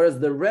 whereas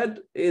the red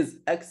is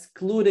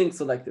excluding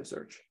selective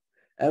search.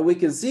 And we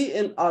can see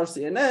in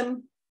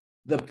RCNN,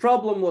 the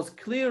problem was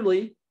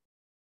clearly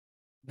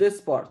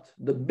this part,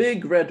 the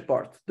big red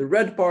part. The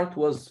red part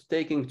was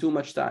taking too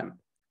much time.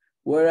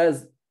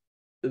 Whereas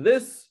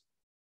this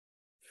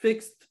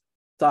fixed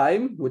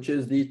time, which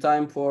is the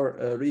time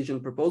for region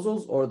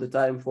proposals or the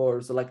time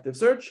for selective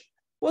search,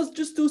 was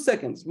just 2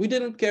 seconds. We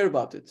didn't care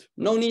about it.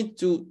 No need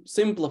to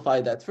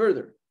simplify that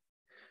further.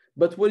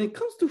 But when it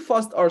comes to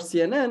fast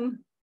RCNN,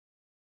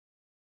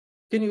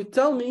 can you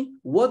tell me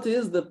what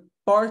is the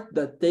part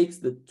that takes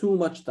the too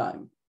much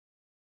time?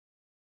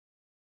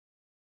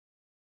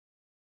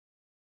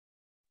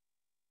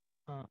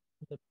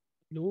 The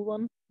blue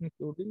one,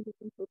 including the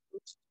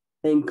inputs.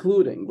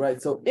 Including,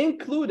 right? So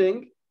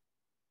including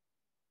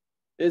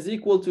is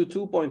equal to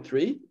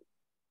 2.3,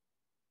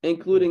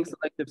 including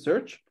selective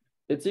search,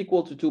 it's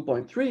equal to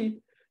 2.3.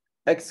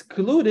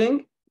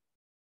 Excluding,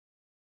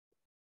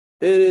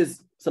 it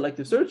is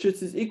selective search,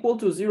 it is equal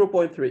to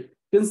 0.3.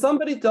 Can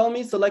somebody tell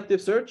me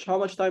selective search, how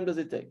much time does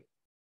it take?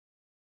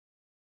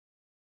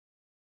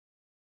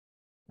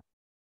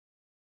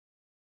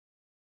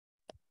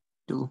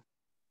 2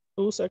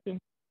 seconds.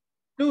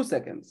 2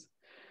 seconds.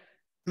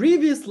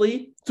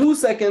 Previously, 2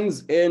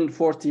 seconds in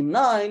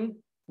 49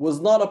 was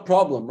not a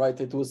problem,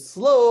 right? It was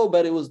slow,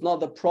 but it was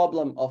not the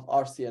problem of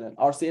RCNN.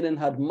 RCNN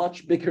had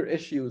much bigger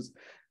issues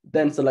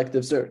than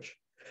selective search.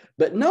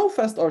 But now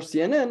fast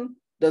RCNN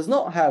does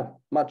not have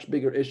much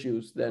bigger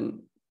issues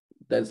than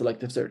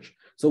selective search.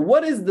 So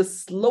what is the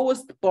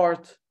slowest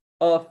part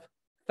of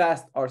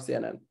fast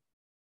RCNN?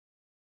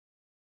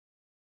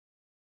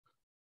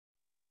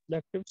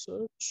 Selective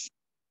search.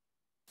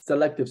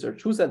 Selective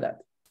search. Who said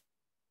that?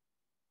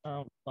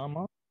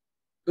 Usama.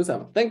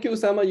 Usama. Thank you,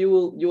 Usama. You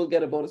will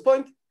get a bonus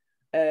point.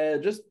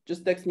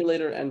 Just text me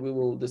later and we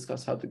will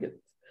discuss how to get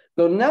it.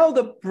 So now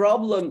the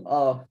problem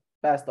of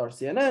fast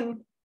RCNN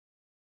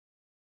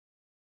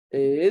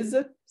is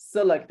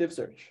selective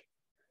search.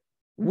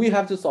 We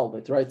have to solve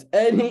it, right?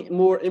 Any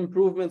more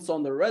improvements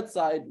on the red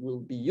side will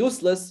be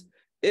useless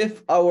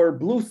if our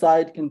blue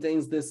side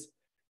contains this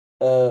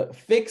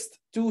fixed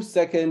 2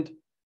 second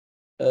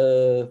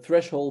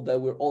threshold that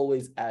we're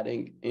always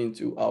adding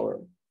into our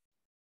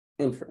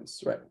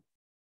inference, right?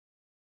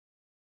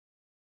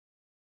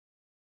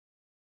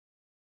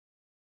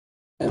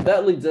 And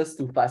that leads us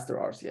to faster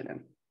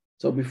RCNN.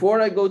 So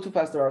before I go to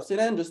faster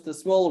RCNN, just a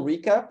small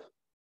recap.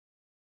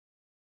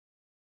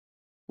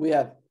 We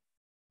have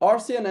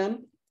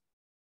RCNN,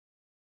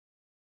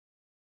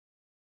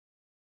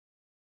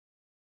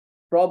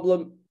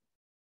 problem,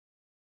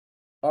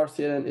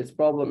 RCNN, its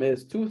problem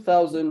is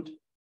 2000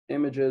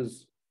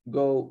 images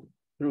go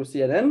through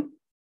CNN.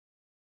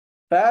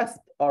 Fast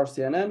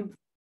RCNN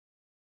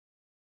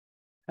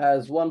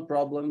has one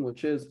problem,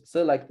 which is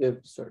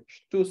selective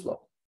search, too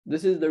slow.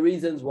 This is the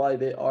reasons why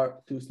they are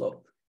too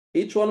slow.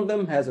 Each one of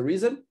them has a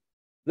reason.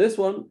 This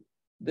was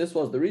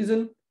the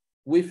reason.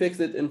 We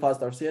fixed it in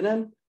fast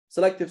RCNN.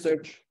 Selective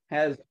search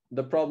has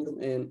the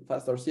problem in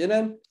fast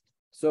RCNN.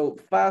 So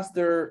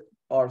faster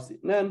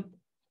RCNN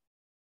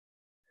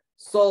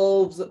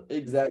solves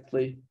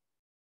exactly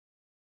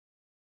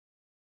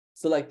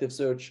selective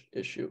search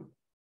issue.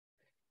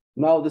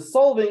 Now the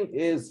solving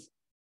is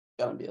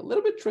gonna be a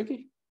little bit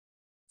tricky.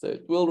 So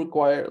it will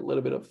require a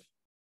little bit of,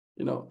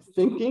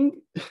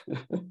 thinking,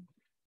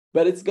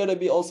 but it's gonna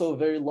be also a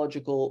very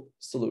logical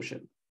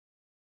solution.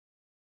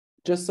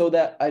 Just so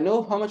that I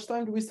know, how much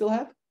time do we still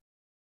have?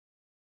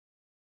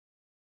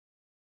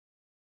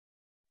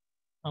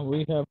 And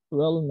we have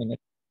 12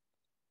 minutes.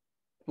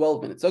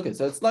 12 minutes. Okay,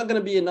 so it's not going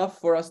to be enough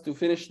for us to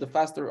finish the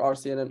faster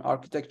RCNN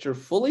architecture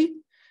fully,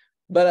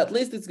 but at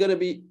least it's going to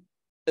be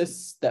a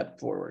step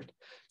forward.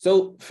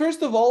 So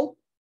first of all,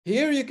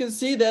 here you can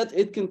see that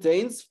it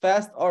contains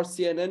fast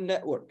RCNN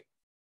network.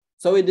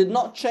 So it did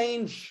not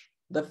change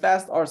the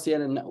fast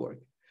RCNN network.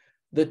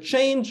 The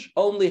change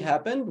only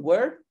happened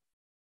where?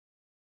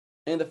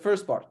 In the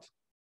first part.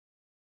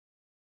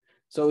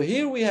 So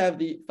here we have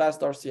the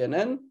fast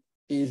RCNN.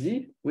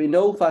 Easy. We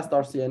know fast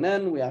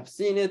RCNN. We have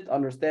seen it,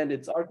 understand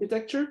its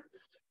architecture.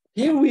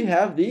 Here we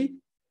have the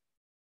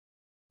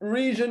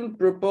region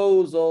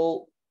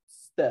proposal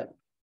step.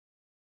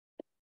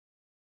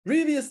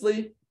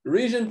 Previously,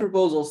 region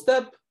proposal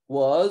step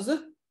was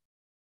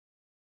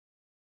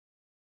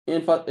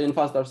in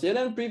fast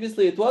RCNN.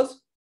 Previously, it was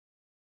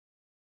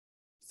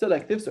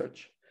selective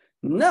search.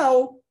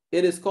 Now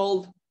it is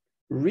called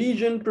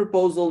region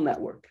proposal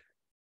network.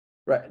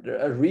 Right,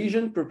 a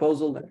region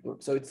proposal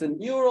network. So it's a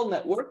neural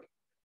network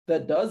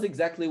that does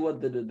exactly what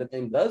the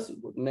name does,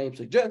 what the name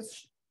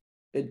suggests.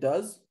 It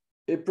does.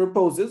 It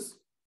proposes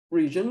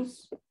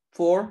regions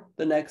for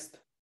the next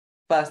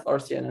fast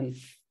RCNN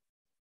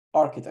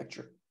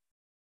architecture.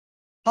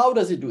 How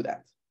does it do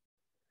that?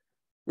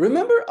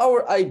 Remember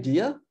our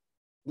idea,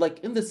 like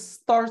in the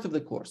start of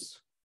the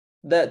course,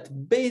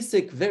 that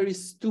basic, very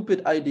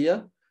stupid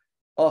idea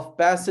of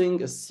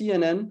passing a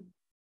CNN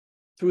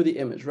through the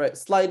image, right?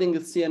 Sliding the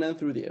CNN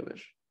through the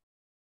image.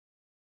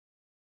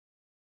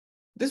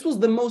 This was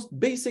the most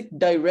basic,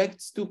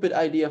 direct, stupid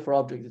idea for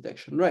object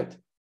detection, right?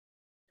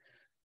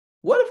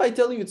 What if I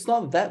tell you it's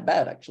not that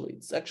bad, actually?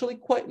 It's actually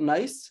quite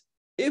nice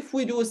if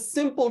we do a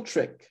simple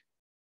trick.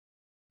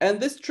 And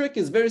this trick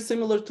is very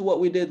similar to what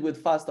we did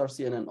with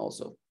FastRCNN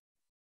also.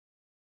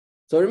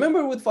 So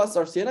remember with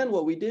FastRCNN,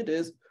 what we did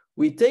is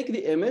we take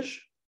the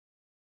image,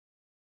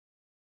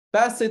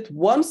 pass it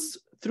once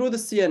through the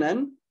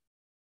CNN,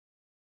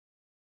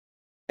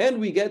 and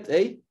we get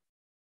a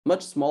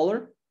much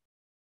smaller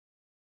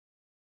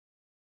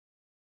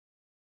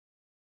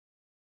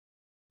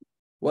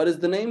what is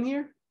the name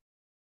here?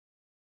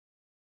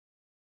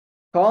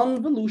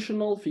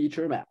 Convolutional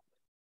feature map.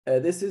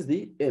 This is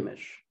the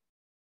image.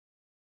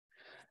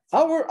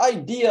 Our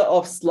idea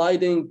of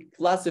sliding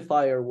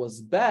classifier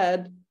was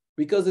bad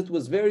because it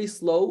was very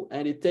slow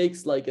and it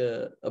takes like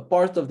a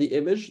part of the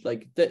image,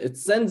 like it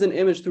sends an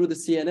image through the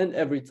CNN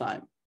every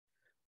time.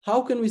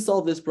 How can we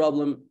solve this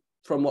problem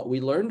from what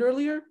we learned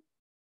earlier?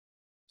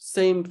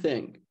 Same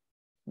thing.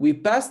 We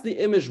pass the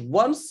image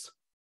once,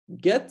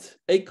 get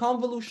a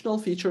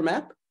convolutional feature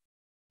map,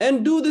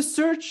 and do the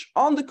search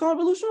on the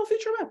convolutional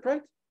feature map,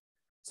 right?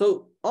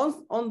 So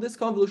on this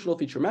convolutional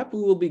feature map,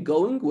 we will be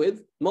going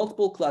with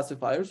multiple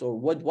classifiers or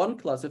with one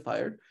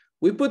classifier.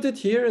 We put it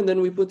here and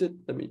then we put it,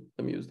 let me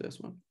use this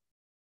one.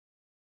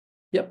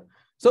 Yep.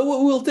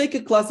 So we'll take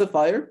a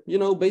classifier, you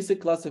know,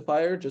 basic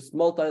classifier, just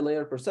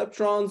multi-layer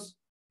perceptrons,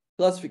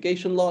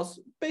 classification loss,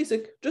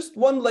 basic, just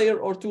one layer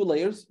or two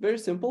layers, very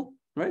simple,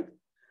 right?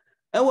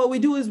 And what we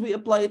do is we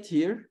apply it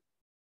here,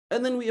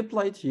 and then we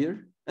apply it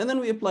here, and then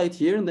we apply it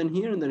here, and then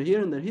here, and then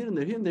here, and then here, and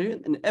then here, and then here,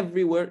 and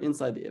everywhere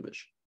inside the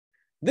image.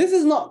 This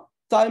is not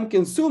time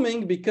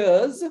consuming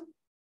because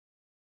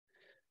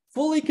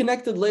fully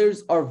connected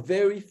layers are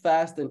very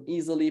fast and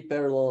easily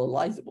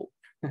parallelizable.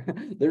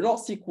 They're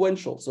not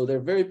sequential, so they're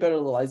very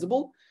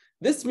parallelizable.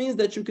 This means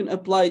that you can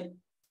apply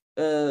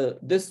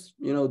this,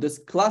 you know, this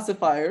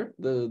classifier,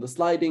 the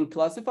sliding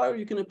classifier,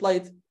 you can apply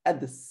it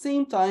at the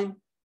same time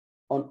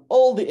on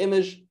all the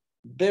image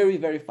very,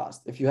 very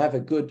fast. If you have a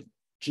good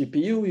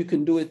GPU, you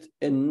can do it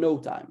in no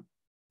time.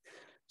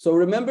 So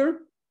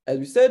remember, as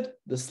we said,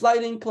 the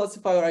sliding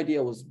classifier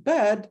idea was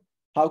bad.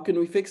 How can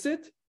we fix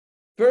it?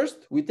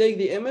 First, we take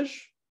the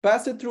image,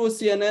 pass it through a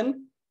CNN,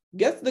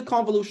 get the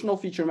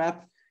convolutional feature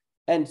map,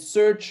 and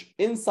search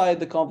inside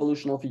the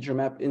convolutional feature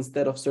map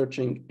instead of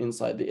searching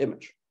inside the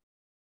image.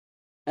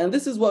 And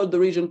this is what the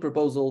region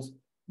proposals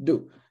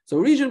do. So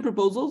region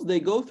proposals, they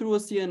go through a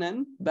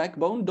CNN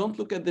backbone. Don't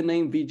look at the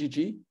name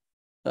VGG.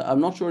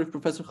 I'm not sure if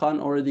Professor Khan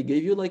already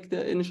gave you like the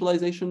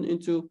initialization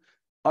into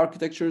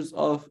architectures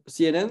of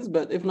CNNs,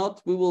 but if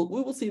not, we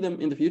will see them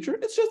in the future.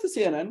 It's just a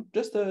CNN,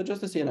 just a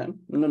CNN.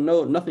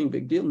 No, nothing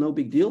big deal, no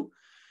big deal.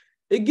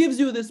 It gives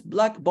you this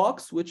black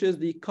box, which is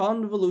the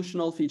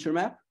convolutional feature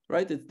map,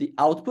 right? It's the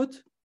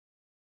output.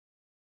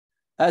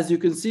 As you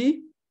can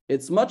see,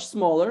 it's much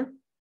smaller.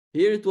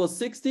 Here it was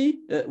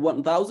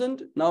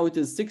 1000. Now it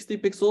is 60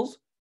 pixels,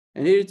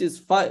 and here it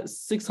is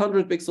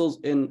 600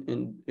 pixels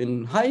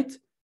in height.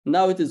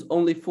 Now it is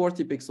only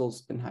 40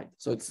 pixels in height.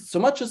 So it's so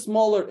much a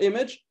smaller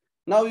image.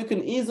 Now you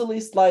can easily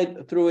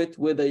slide through it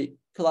with a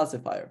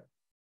classifier.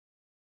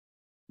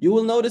 You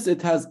will notice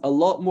it has a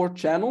lot more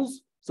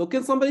channels. So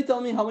can somebody tell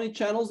me how many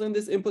channels in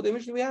this input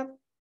image do we have?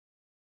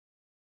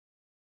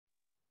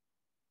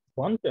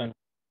 1 channel.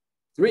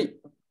 3.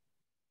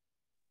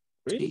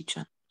 3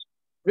 channels.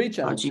 3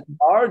 channels. RGB.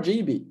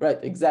 RGB, right,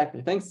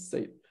 exactly. Thanks,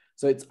 Said.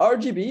 So it's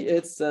RGB,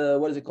 it's,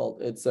 what is it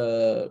called? It's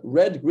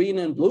red, green,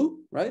 and blue,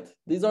 right?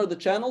 These are the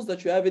channels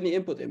that you have in the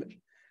input image.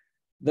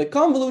 The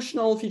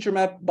convolutional feature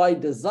map by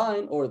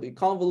design, or the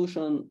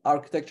convolution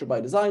architecture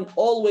by design,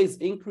 always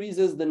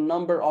increases the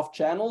number of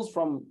channels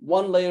from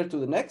one layer to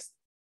the next.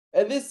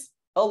 And this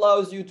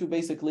allows you to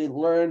basically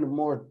learn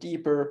more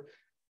deeper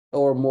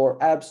or more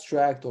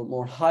abstract or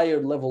more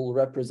higher level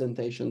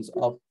representations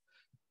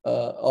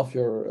of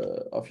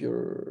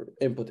your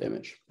input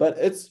image. But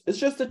it's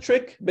just a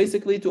trick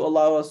basically to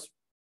allow us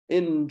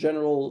in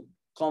general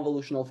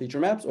convolutional feature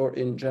maps or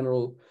in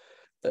general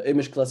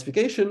image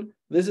classification.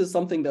 This is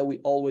something that we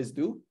always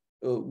do.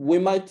 We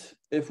might,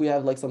 if we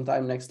have like some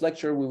time next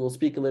lecture, we will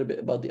speak a little bit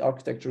about the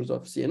architectures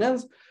of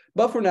CNNs.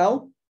 But for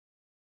now,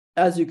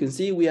 as you can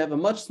see, we have a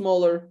much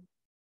smaller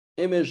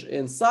image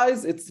in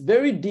size. It's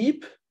very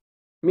deep,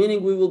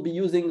 meaning we will be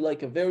using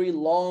like a very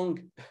long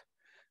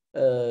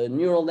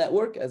neural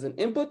network as an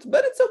input,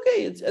 but it's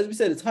okay. It's, as we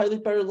said, it's highly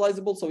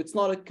parallelizable, so it's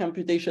not a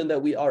computation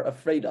that we are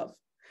afraid of.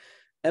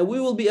 And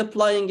we will be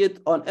applying it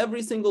on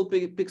every single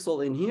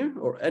pixel in here,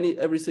 or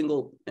every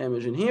single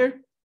image in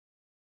here.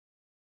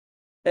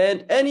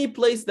 And any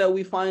place that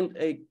we find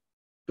a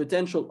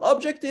potential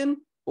object in,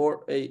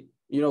 or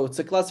it's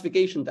a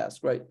classification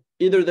task, right?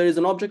 Either there is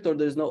an object or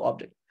there's no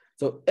object.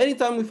 So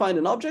anytime we find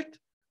an object,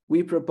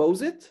 we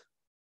propose it,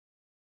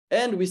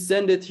 and we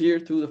send it here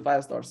to the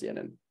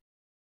FastRCNN.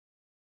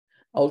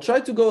 I'll try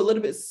to go a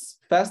little bit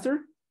faster,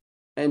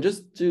 and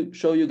just to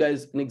show you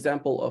guys an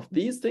example of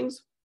these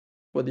things,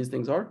 what these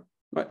things are,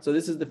 right? So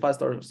this is the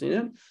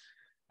FastRCNN,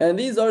 and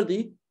these are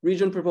the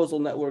region proposal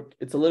network.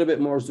 It's a little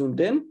bit more zoomed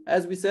in.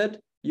 As we said,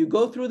 you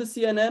go through the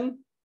CNN,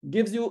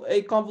 gives you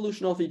a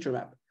convolutional feature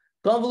map.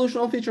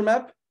 Convolutional feature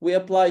map, we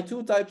apply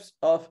two types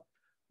of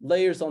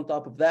layers on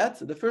top of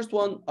that. The first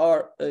one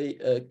are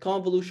a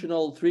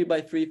convolutional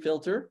 3x3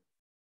 filter.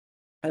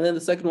 And then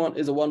the second one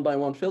is a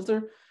 1x1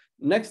 filter.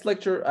 Next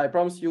lecture, I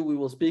promise you, we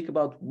will speak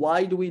about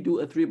why do we do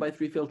a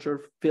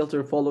 3x3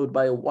 filter followed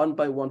by a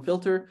 1x1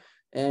 filter,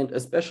 and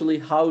especially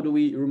how do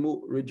we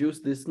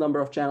reduce this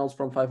number of channels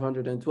from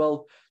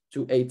 512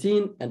 to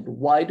 18, and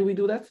why do we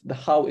do that? The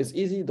how is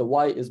easy, the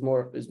why is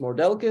more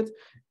delicate,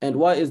 and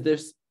why is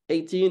this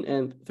 18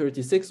 and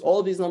 36? All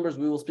of these numbers,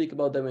 we will speak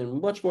about them in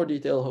much more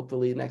detail,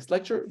 hopefully next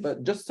lecture,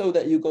 but just so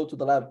that you go to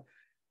the lab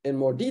in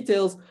more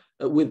details,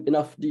 with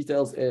enough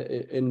details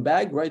in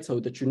bag, right? So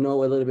that you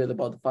know a little bit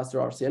about the faster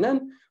RCNN.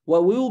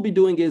 What we will be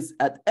doing is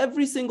at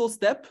every single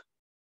step,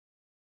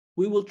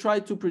 we will try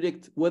to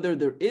predict whether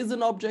there is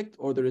an object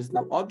or there is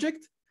no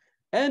object.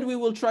 And we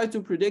will try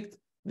to predict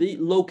the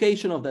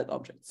location of that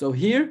object. So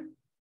here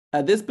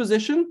at this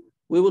position,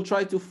 we will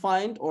try to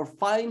find or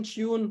fine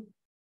tune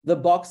the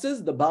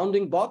boxes, the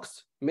bounding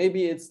box.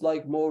 Maybe it's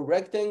like more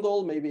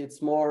rectangle, maybe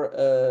it's more,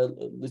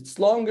 it's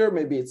longer,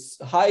 maybe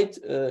it's height,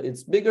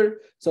 it's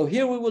bigger. So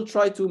here we will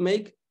try to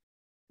make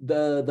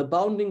the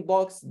bounding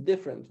box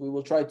different. We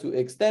will try to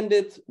extend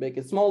it, make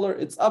it smaller.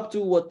 It's up to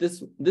what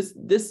this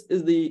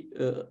is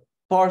the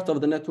part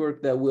of the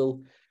network that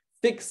will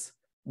fix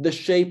the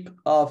shape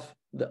of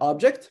the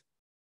object.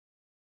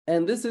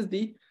 And this is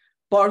the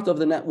part of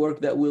the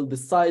network that will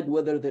decide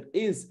whether there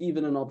is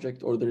even an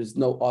object or there is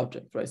no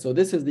object, right? So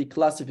this is the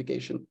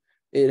classification.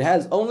 It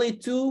has only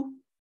two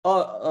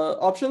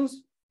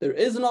options. There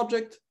is an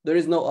object, there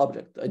is no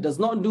object. It does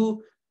not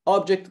do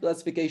object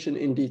classification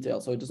in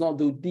detail. So it does not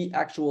do the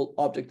actual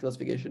object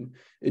classification.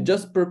 It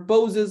just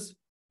proposes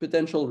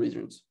potential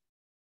regions.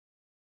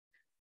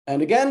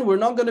 And again, we're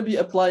not going to be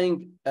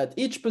applying at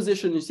each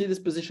position. You see this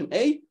position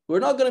A, we're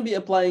not going to be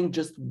applying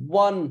just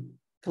one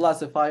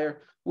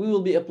classifier. We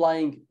will be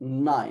applying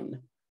 9.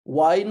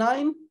 Why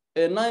 9?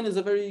 9 is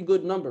a very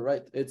good number,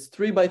 right? It's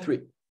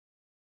 3x3.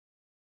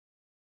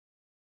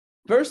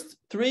 First,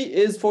 3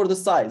 is for the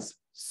size,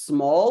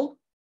 small,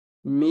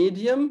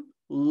 medium,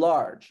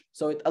 large.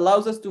 So it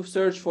allows us to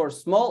search for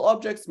small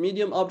objects,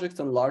 medium objects,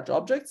 and large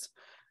objects.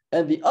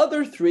 And the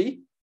other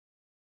 3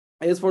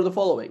 is for the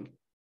following: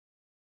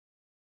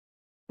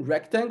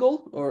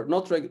 rectangle, or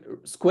not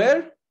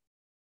square,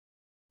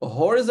 a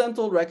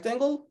horizontal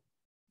rectangle,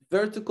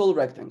 vertical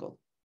rectangle.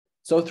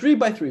 So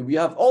 3x3, we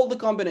have all the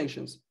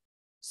combinations: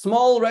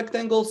 small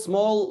rectangle,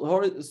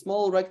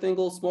 small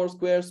rectangle, small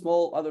square,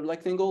 small other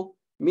rectangle,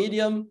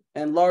 medium,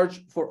 and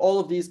large for all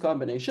of these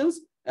combinations.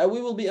 And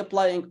we will be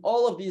applying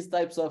all of these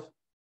types of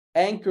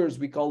anchors,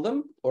 we call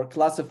them, or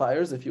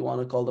classifiers, if you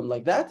want to call them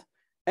like that.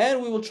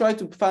 And we will try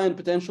to find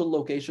potential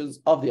locations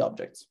of the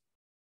objects.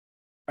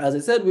 As I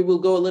said, we will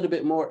go a little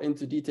bit more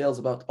into details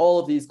about all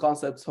of these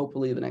concepts,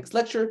 hopefully the next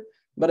lecture.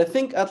 But I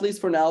think, at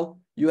least for now,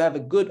 you have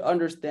a good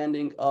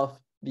understanding of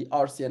the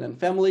RCNN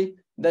family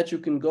that you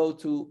can go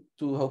to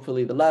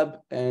hopefully the lab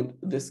and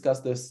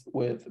discuss this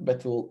with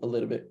Betul a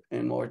little bit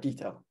in more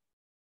detail.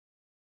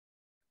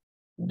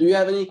 Do you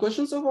have any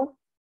questions so far?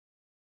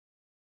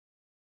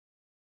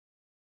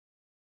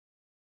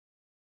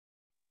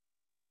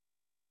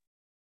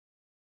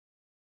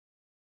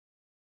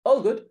 All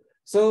good.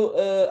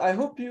 So I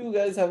hope you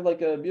guys have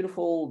like a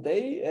beautiful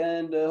day,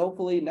 and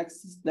hopefully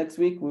next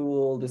week we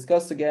will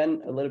discuss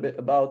again a little bit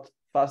about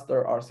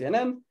faster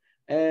RCNN,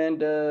 and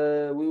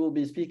we will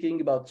be speaking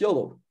about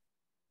YOLO.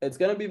 It's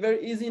going to be very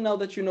easy now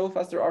that you know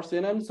faster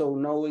RCNN. So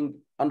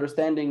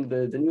understanding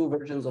the new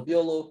versions of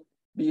YOLO,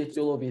 be it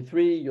YOLO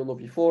v3, YOLO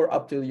v4,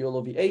 up till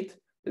YOLO v8,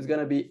 is going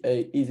to be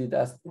an easy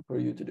task for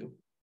you to do.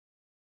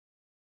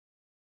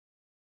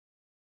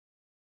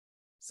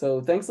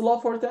 So thanks a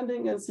lot for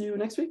attending, and see you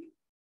next week.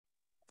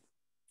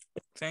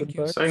 Thank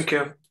you. Thank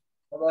you.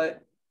 Bye-bye.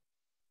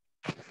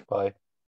 Bye.